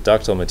happen in a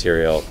ductile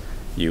material,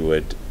 you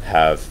would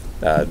have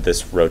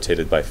this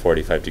rotated by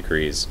 45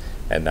 degrees,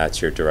 and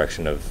that's your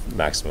direction of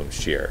maximum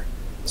shear.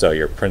 So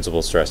your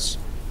principal stress,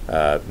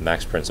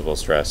 max principal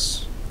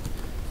stress,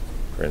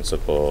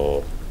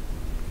 principal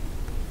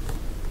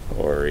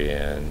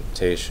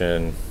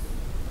orientation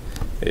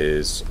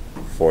is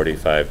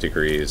 45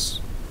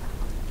 degrees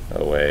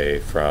away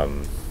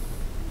from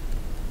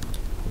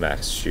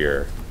max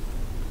shear.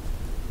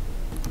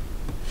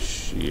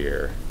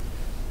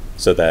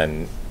 So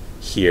then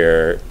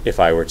here, if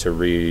I were to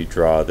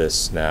redraw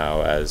this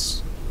now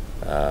as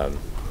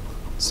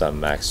some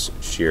max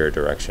shear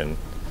direction,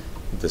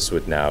 this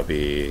would now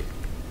be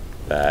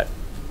that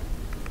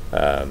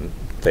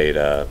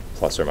theta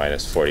plus or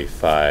minus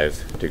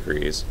 45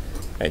 degrees,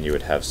 and you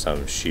would have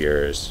some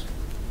shears,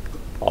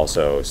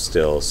 also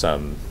still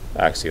some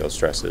axial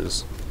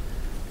stresses,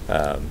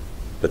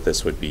 but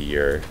this would be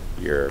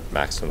your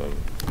maximum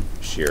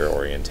shear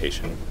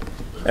orientation,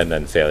 and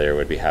then failure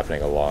would be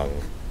happening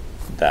along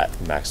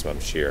that maximum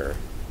shear,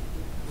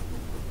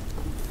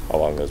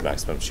 along those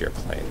maximum shear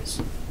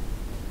planes.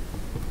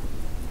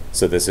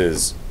 So this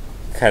is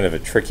kind of a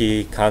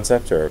tricky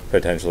concept, or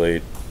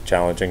potentially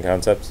challenging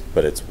concept,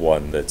 but it's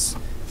one that's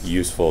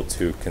useful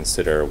to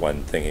consider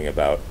when thinking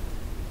about,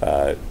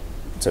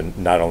 so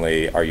not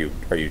only are you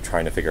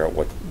trying to figure out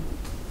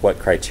what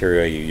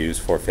criteria you use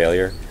for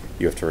failure,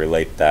 you have to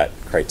relate that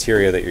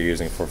criteria that you're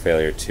using for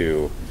failure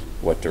to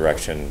what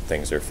direction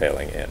things are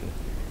failing in,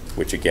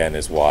 which again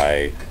is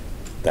why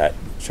that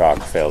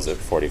chalk fails at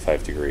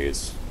 45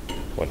 degrees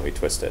when we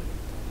twist it,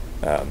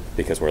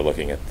 because we're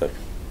looking at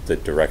the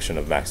direction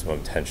of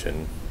maximum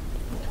tension,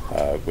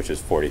 which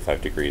is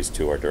 45 degrees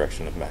to our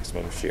direction of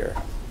maximum shear.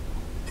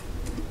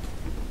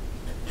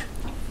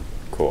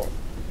 Cool.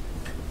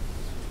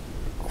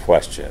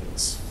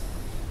 questions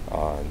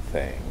on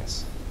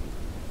things?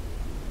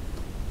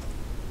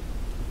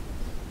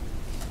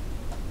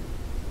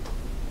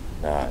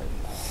 None. Are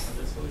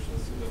there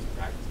solutions to those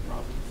practice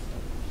problems?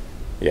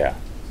 Yeah.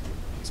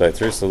 So I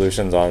threw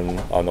solutions on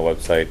the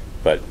website,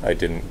 but I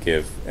didn't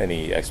give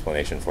any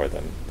explanation for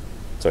them.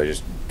 So I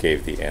just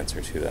gave the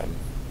answer to them,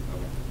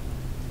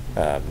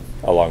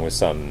 along with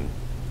some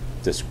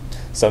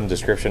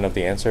description of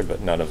the answer,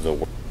 but none of the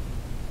work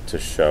to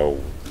show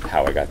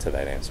how I got to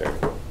that answer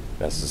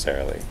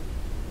necessarily.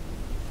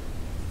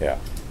 Yeah.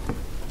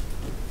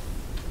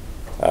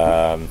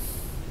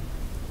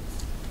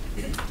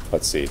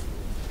 Let's see.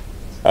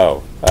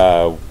 Oh,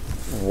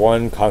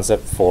 one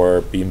concept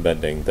for beam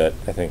bending that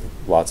I think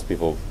lots of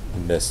people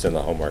missed in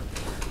the homework.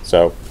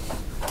 So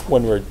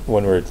when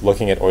we're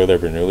looking at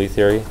Euler-Bernoulli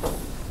theory,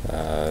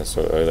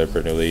 so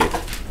Euler-Bernoulli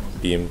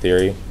beam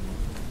theory,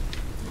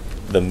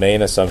 the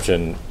main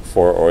assumption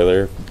for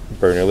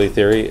Euler-Bernoulli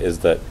theory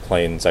is that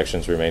plane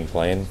sections remain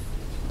plane.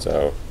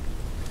 So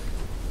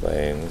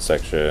plane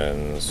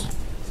sections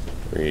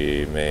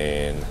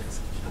remain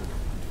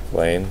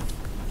plane.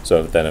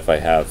 So then if I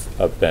have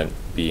a bent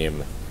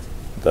beam,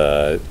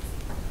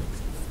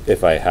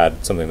 if I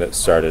had something that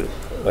started,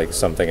 like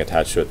something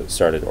attached to it that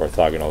started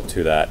orthogonal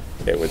to that,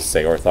 it would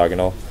stay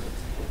orthogonal.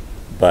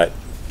 But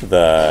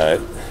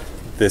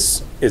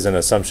this is an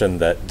assumption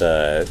that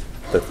the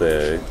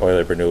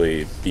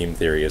Euler-Bernoulli beam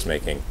theory is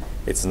making.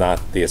 It's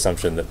not the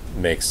assumption that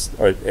makes,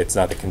 or it's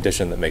not the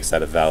condition that makes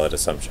that a valid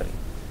assumption.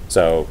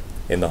 So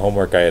in the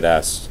homework, I had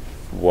asked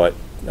when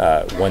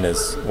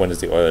is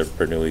the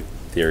Euler-Bernoulli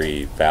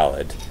theory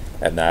valid,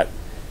 and that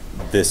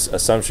this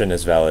assumption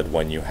is valid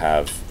when you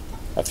have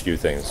a few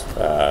things.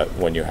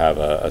 When you have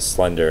a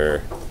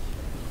slender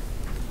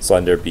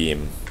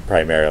beam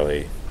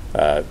primarily,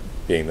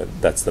 being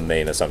that's the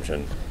main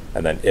assumption.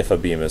 And then if a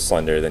beam is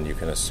slender, then you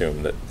can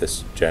assume that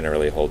this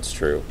generally holds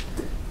true.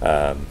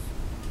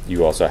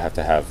 You also have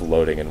to have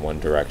loading in one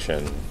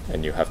direction,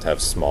 and you have to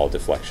have small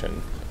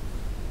deflection.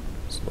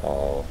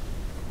 Small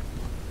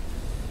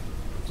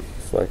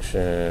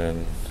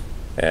deflection,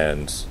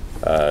 and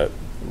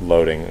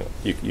loading,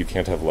 you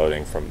can't have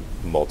loading from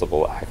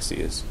multiple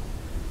axes.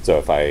 So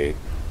if I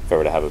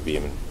were to have a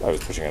beam and I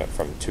was pushing it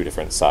from two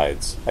different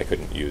sides, I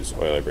couldn't use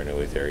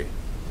Euler-Bernoulli theory,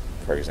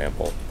 for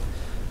example.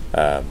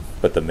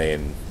 But the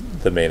main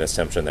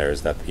assumption there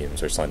is that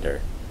beams are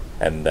slender,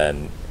 and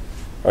then,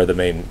 or the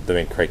main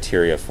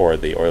criteria for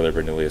the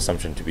Euler-Bernoulli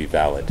assumption to be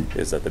valid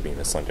is that the beam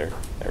is slender.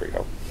 There we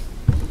go.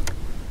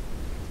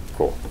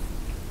 Cool.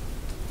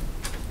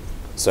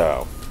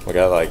 So we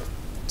got like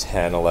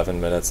 10,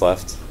 11 minutes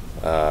left.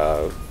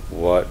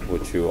 What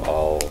would you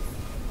all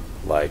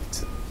like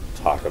to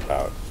talk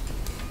about?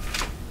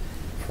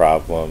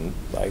 Problem,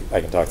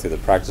 I can talk through the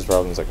practice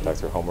problems, I can talk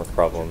through homework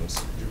problems.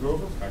 Did you go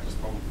over practice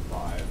problem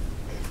 5?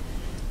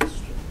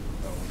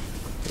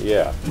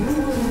 Yeah.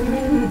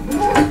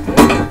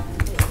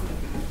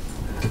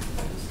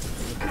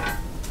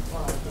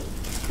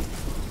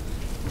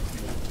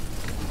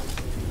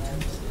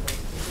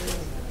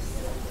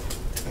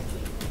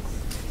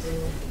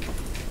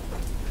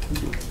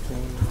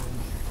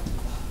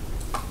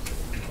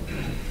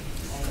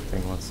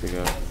 Thing wants to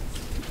go.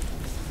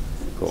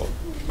 Cool.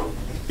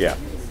 Yeah.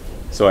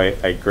 So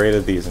I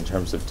graded these in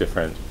terms of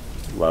different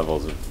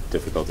levels of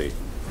difficulty.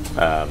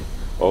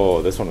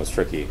 Oh, this one was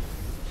tricky.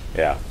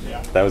 Yeah.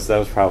 That was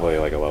probably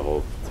like a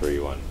level 3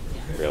 one,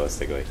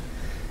 realistically.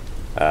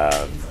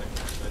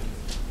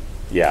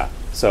 Yeah.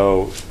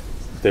 So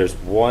there's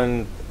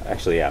one.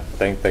 Actually, yeah.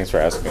 Thanks for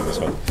asking this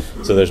one.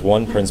 So there's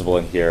one principle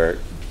in here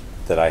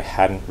that I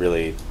hadn't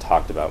really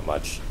talked about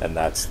much, and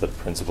that's the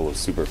principle of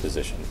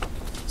superposition.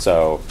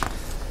 So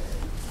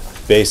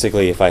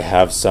basically, if I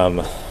have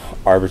some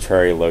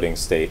arbitrary loading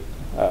state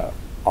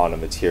on a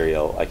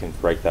material, I can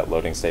break that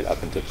loading state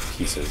up into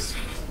pieces.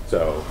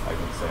 So I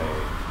can say,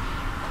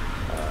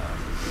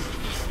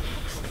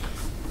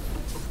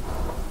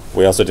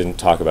 we also didn't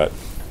talk about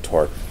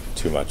torque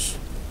too much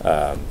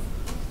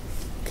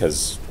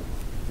because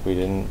we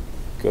didn't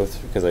go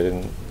through, because I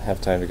didn't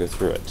have time to go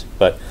through it.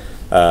 But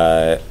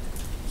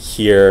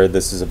here,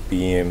 this is a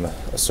beam,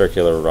 a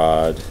circular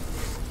rod,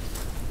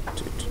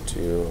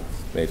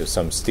 made of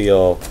some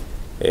steel.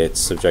 It's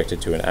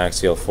subjected to an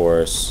axial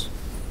force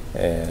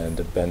and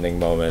a bending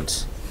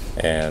moment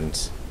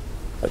and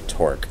a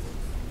torque.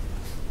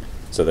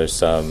 So there's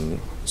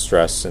some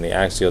stress in the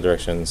axial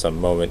direction, some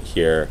moment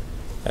here,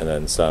 and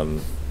then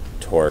some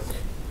torque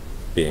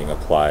being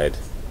applied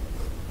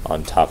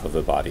on top of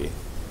the body.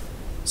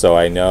 So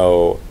I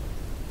know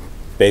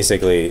is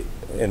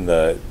in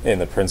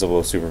the principle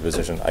of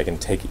superposition, I can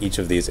take each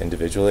of these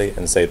individually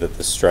and say that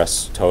the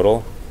stress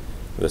total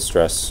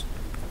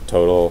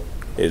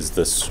is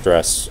the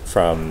stress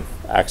from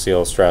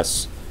axial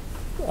stress,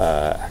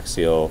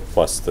 axial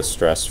plus the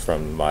stress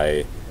from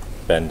my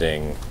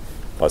bending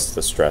plus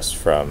the stress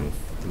from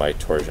my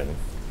torsion.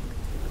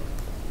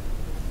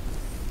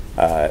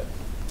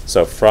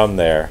 So from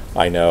there,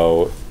 I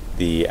know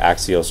the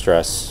axial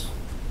stress,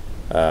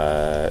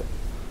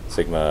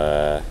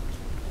 sigma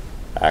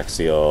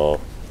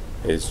axial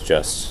is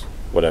just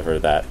whatever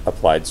that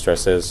applied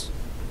stress is,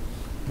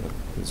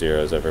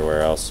 zeros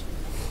everywhere else.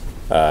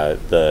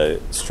 The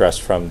stress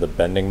from the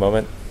bending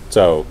moment.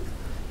 So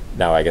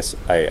now I guess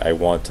I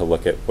want to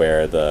look at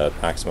where the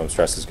maximum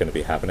stress is going to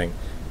be happening,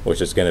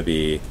 which is going to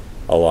be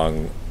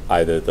along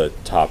either the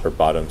top or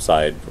bottom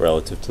side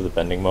relative to the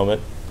bending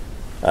moment.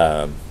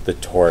 The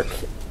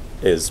torque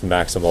is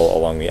maximal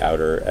along the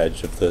outer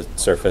edge of the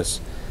surface.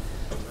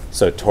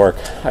 So torque,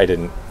 I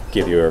didn't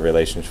give you a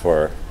relation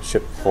for.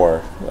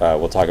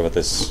 We'll talk about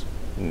this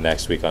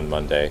next week on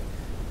Monday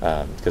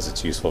because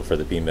it's useful for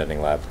the beam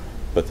bending lab.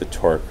 But the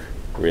torque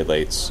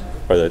relates,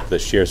 or the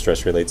shear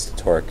stress relates to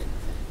torque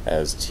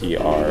as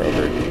TR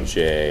over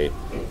J,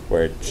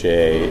 where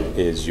J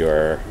is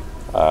your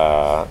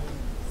polar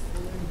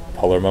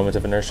moment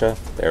of inertia.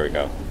 There we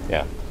go.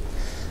 Yeah.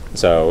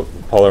 So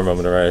polar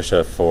moment of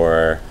inertia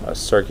for a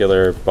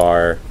circular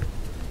bar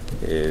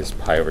is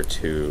pi over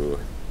 2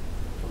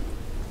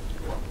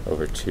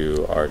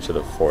 r to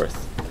the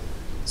fourth.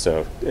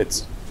 So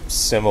it's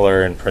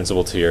similar in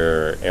principle to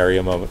your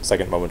area moment,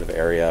 second moment of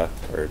area,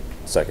 or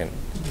second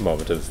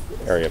moment of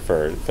area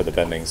for the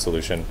bending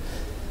solution,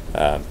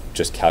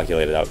 just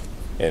calculated out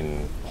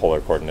in polar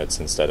coordinates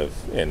instead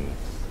of in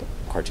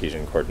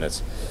Cartesian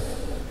coordinates.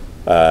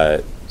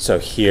 So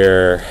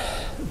here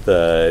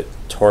the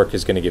torque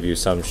is going to give you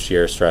some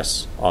shear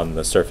stress on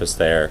the surface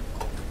there.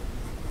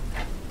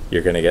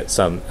 You're going to get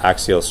some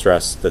axial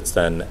stress that's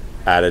then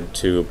added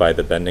to by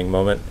the bending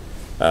moment,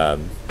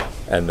 and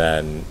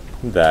then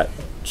that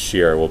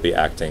shear will be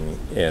acting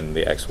in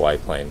the xy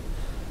plane.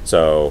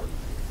 So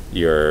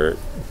your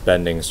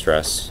bending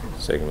stress,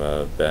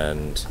 sigma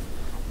bend,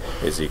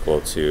 is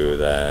equal to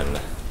then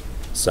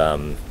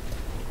some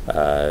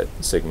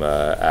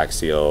sigma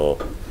axial.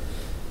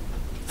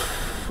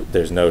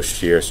 There's no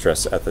shear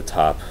stress at the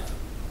top,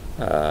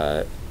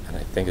 and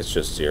I think it's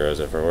just zeros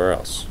everywhere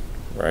else,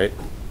 right?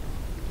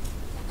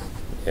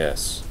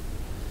 Yes.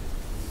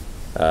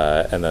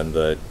 And then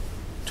the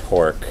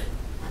torque,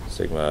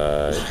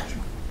 sigma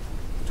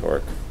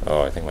torque.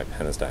 Oh, I think my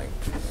pen is dying.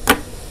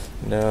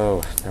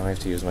 No, now I have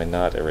to use my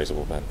not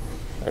erasable pen.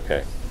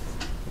 Okay.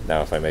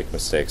 Now if I make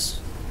mistakes,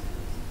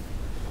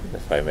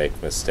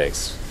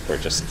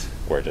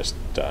 we're just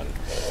done.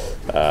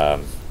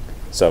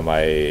 So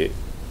my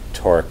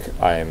torque,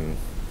 I'm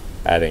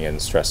adding in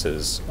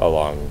stresses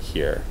along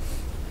here.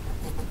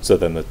 So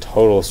then the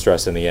total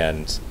stress in the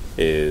end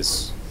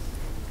is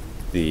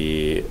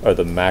the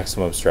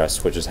maximum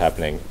stress, which is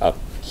happening up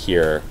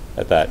here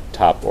at that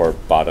top or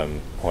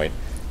bottom point,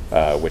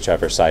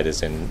 whichever side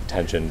is in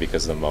tension,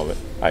 because the moment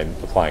I'm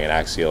applying an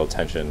axial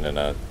tension and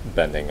a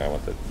bending, I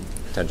want the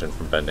tension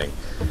from bending.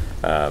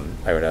 I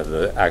would have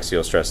the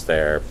axial stress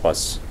there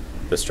plus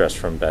the stress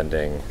from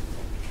bending,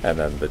 and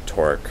then the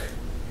torque,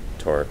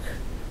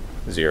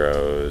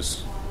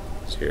 zeros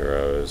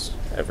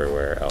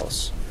everywhere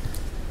else.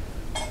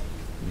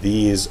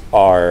 These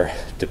are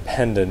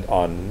dependent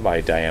on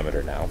my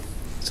diameter now.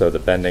 So the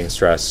bending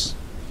stress,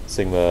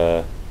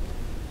 sigma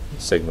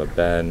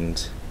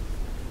bend,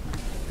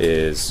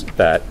 is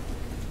that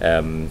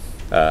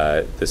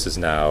this is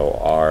now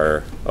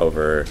r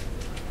over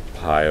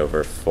pi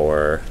over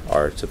 4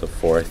 r to the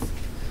fourth,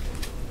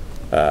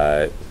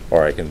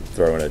 or I can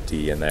throw in a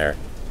d in there,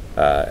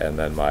 and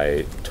then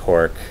my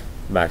torque,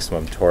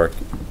 maximum torque,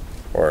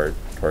 or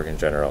torque in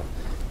general,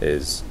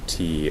 is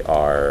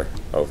tr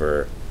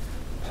over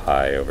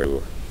pi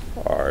over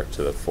r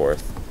to the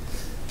fourth.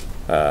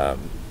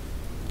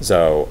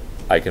 So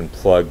I can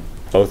plug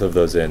both of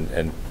those in,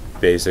 and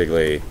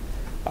basically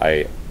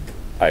I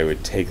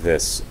would take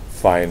this,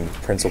 find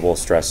principal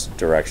stress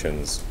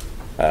directions,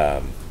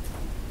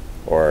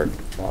 or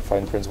not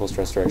find principal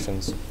stress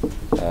directions.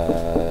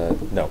 No,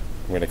 I'm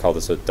going to call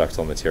this a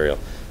ductile material.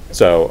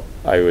 So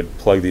I would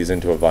plug these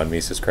into a von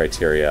Mises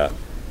criteria,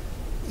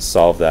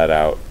 solve that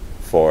out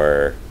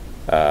for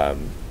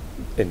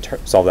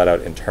solve that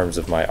out in terms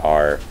of my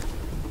R,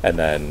 and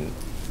then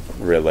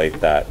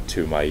relate that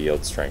to my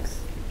yield strength,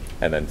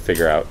 and then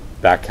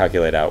back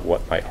calculate out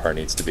what my R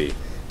needs to be.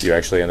 You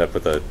actually end up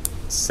with a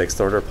 6th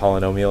order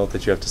polynomial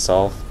that you have to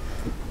solve,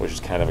 which is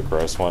kind of a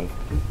gross one.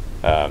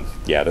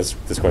 Yeah, this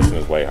question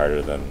is way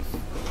harder than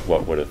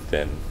what would have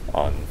been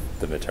on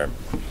the midterm,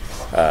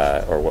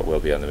 or what will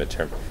be on the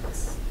midterm.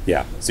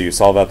 Yeah, so you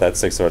solve out that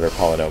 6th order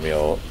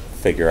polynomial,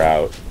 figure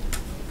out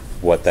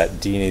what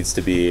that D needs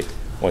to be.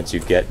 Once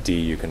you get D,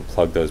 you can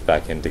plug those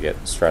back in to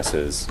get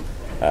stresses,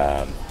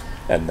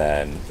 and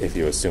then if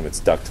you assume it's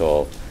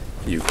ductile,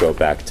 you go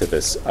back to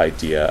this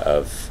idea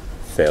of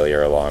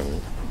failure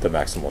along the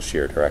maximal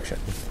shear direction.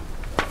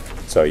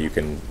 So you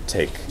can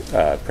take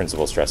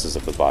principal stresses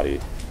of the body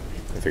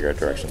and figure out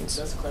directions.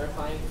 Just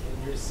clarifying,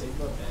 in your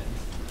sigma bend,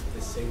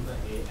 the sigma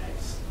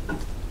AX, like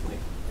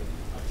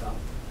up top?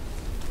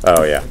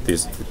 Oh yeah,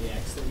 these.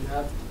 AX that you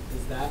have,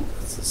 is that?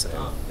 It's the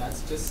same.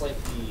 That's just like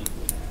the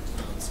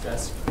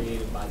stress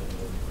created by the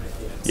movement, right?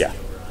 The MC Yeah.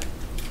 over I.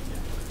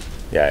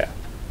 Yeah.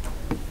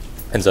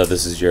 And so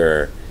this is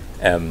your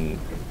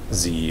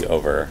mz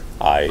over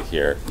I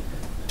here.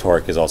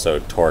 torque is also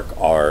torque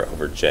R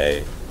over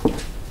J.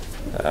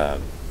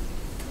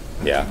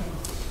 Yeah.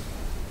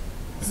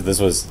 So this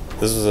was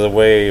a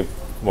way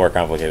more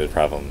complicated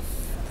problem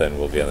than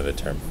will be on the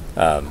midterm.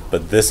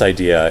 But this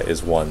idea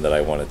is one that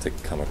I wanted to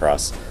come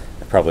across.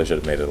 I probably should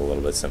have made it a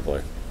little bit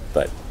simpler,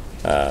 but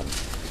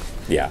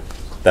yeah,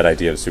 that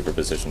idea of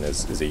superposition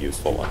is a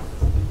useful one.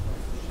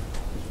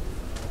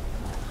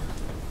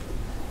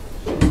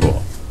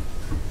 Cool.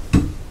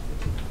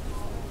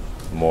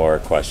 More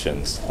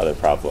questions, other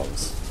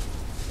problems?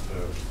 So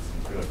you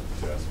could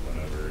adjust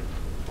whenever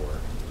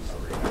torque, so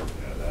we're gonna have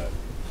to know that.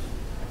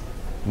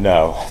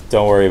 No,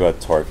 don't worry about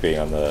torque being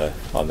on the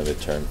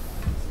midterm.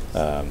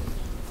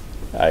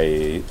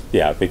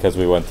 Because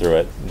we went through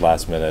it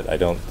last minute, I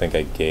don't think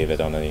I gave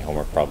it on any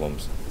homework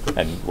problems,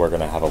 and we're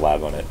gonna have a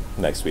lab on it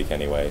next week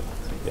anyway.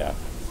 Yeah,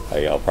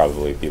 I'll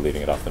probably be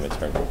leaving it off the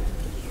midterm.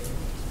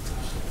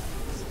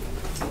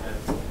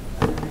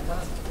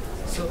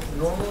 So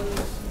normally,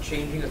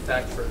 changing a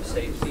factor of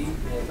safety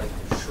will like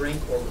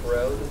shrink or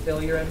grow the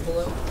failure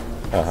envelope.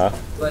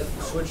 But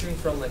switching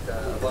from like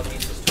a von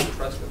Mises to a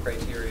Tresca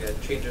criteria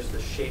changes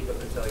the shape of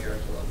the failure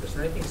envelope. Is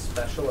there anything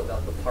special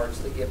about the parts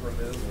that get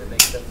removed that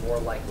makes them more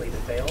likely to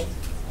fail?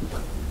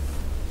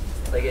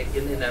 Like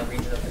in that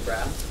region of the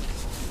graph?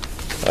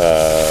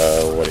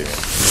 What do you mean?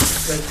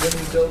 Like when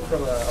you go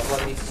from a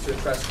von Mises to a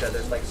Tresca,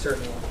 there's like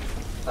certain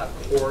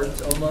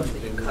chords almost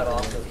that you cut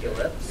off of the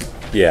ellipse.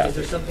 Yeah. Is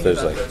there something There's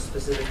about like those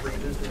specific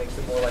regions that makes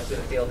them more likely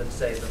to fail than,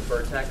 say, the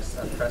vertex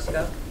of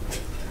Tresca?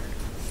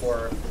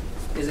 Or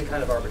is it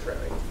kind of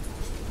arbitrary?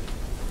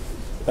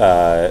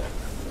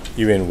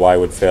 You mean why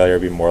would failure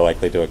be more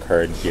likely to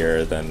occur in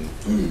here than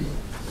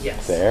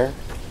Yes. there?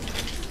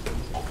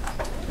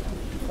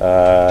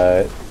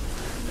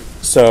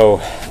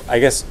 So I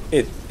guess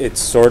it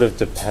sort of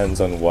depends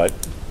on what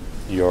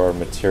your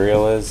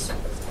material is,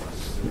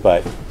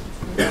 but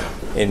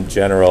in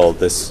general,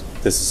 this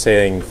is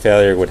saying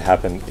failure would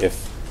happen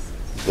if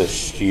the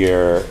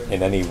shear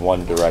in any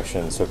one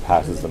direction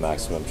surpasses the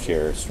maximum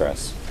shear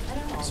stress.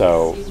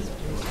 So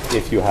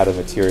if you had a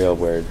material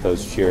where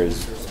those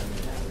shears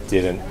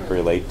didn't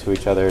relate to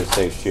each other,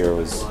 say shear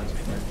was,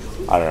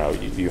 I don't know,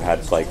 you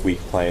had like weak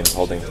planes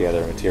holding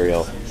together a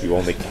material, you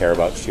only care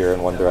about shear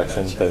in one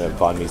direction, then a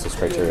von Mises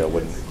criteria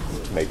wouldn't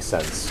make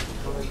sense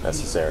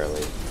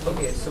necessarily.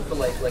 Okay, so for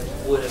like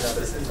wood and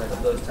other things like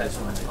those types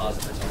of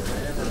composite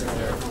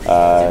materials.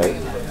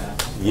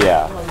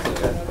 Yeah,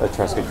 a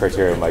Tresca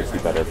criteria might be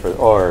better for,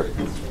 or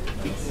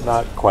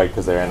not quite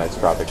because they're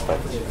anisotropic, but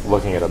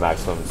looking at a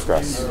maximum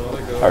stress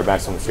or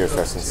maximum shear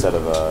stress instead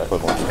of a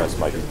equivalent stress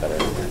might be better.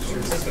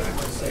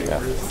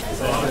 Yeah.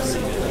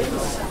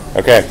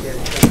 Okay,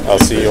 I'll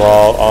see you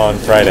all on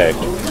Friday.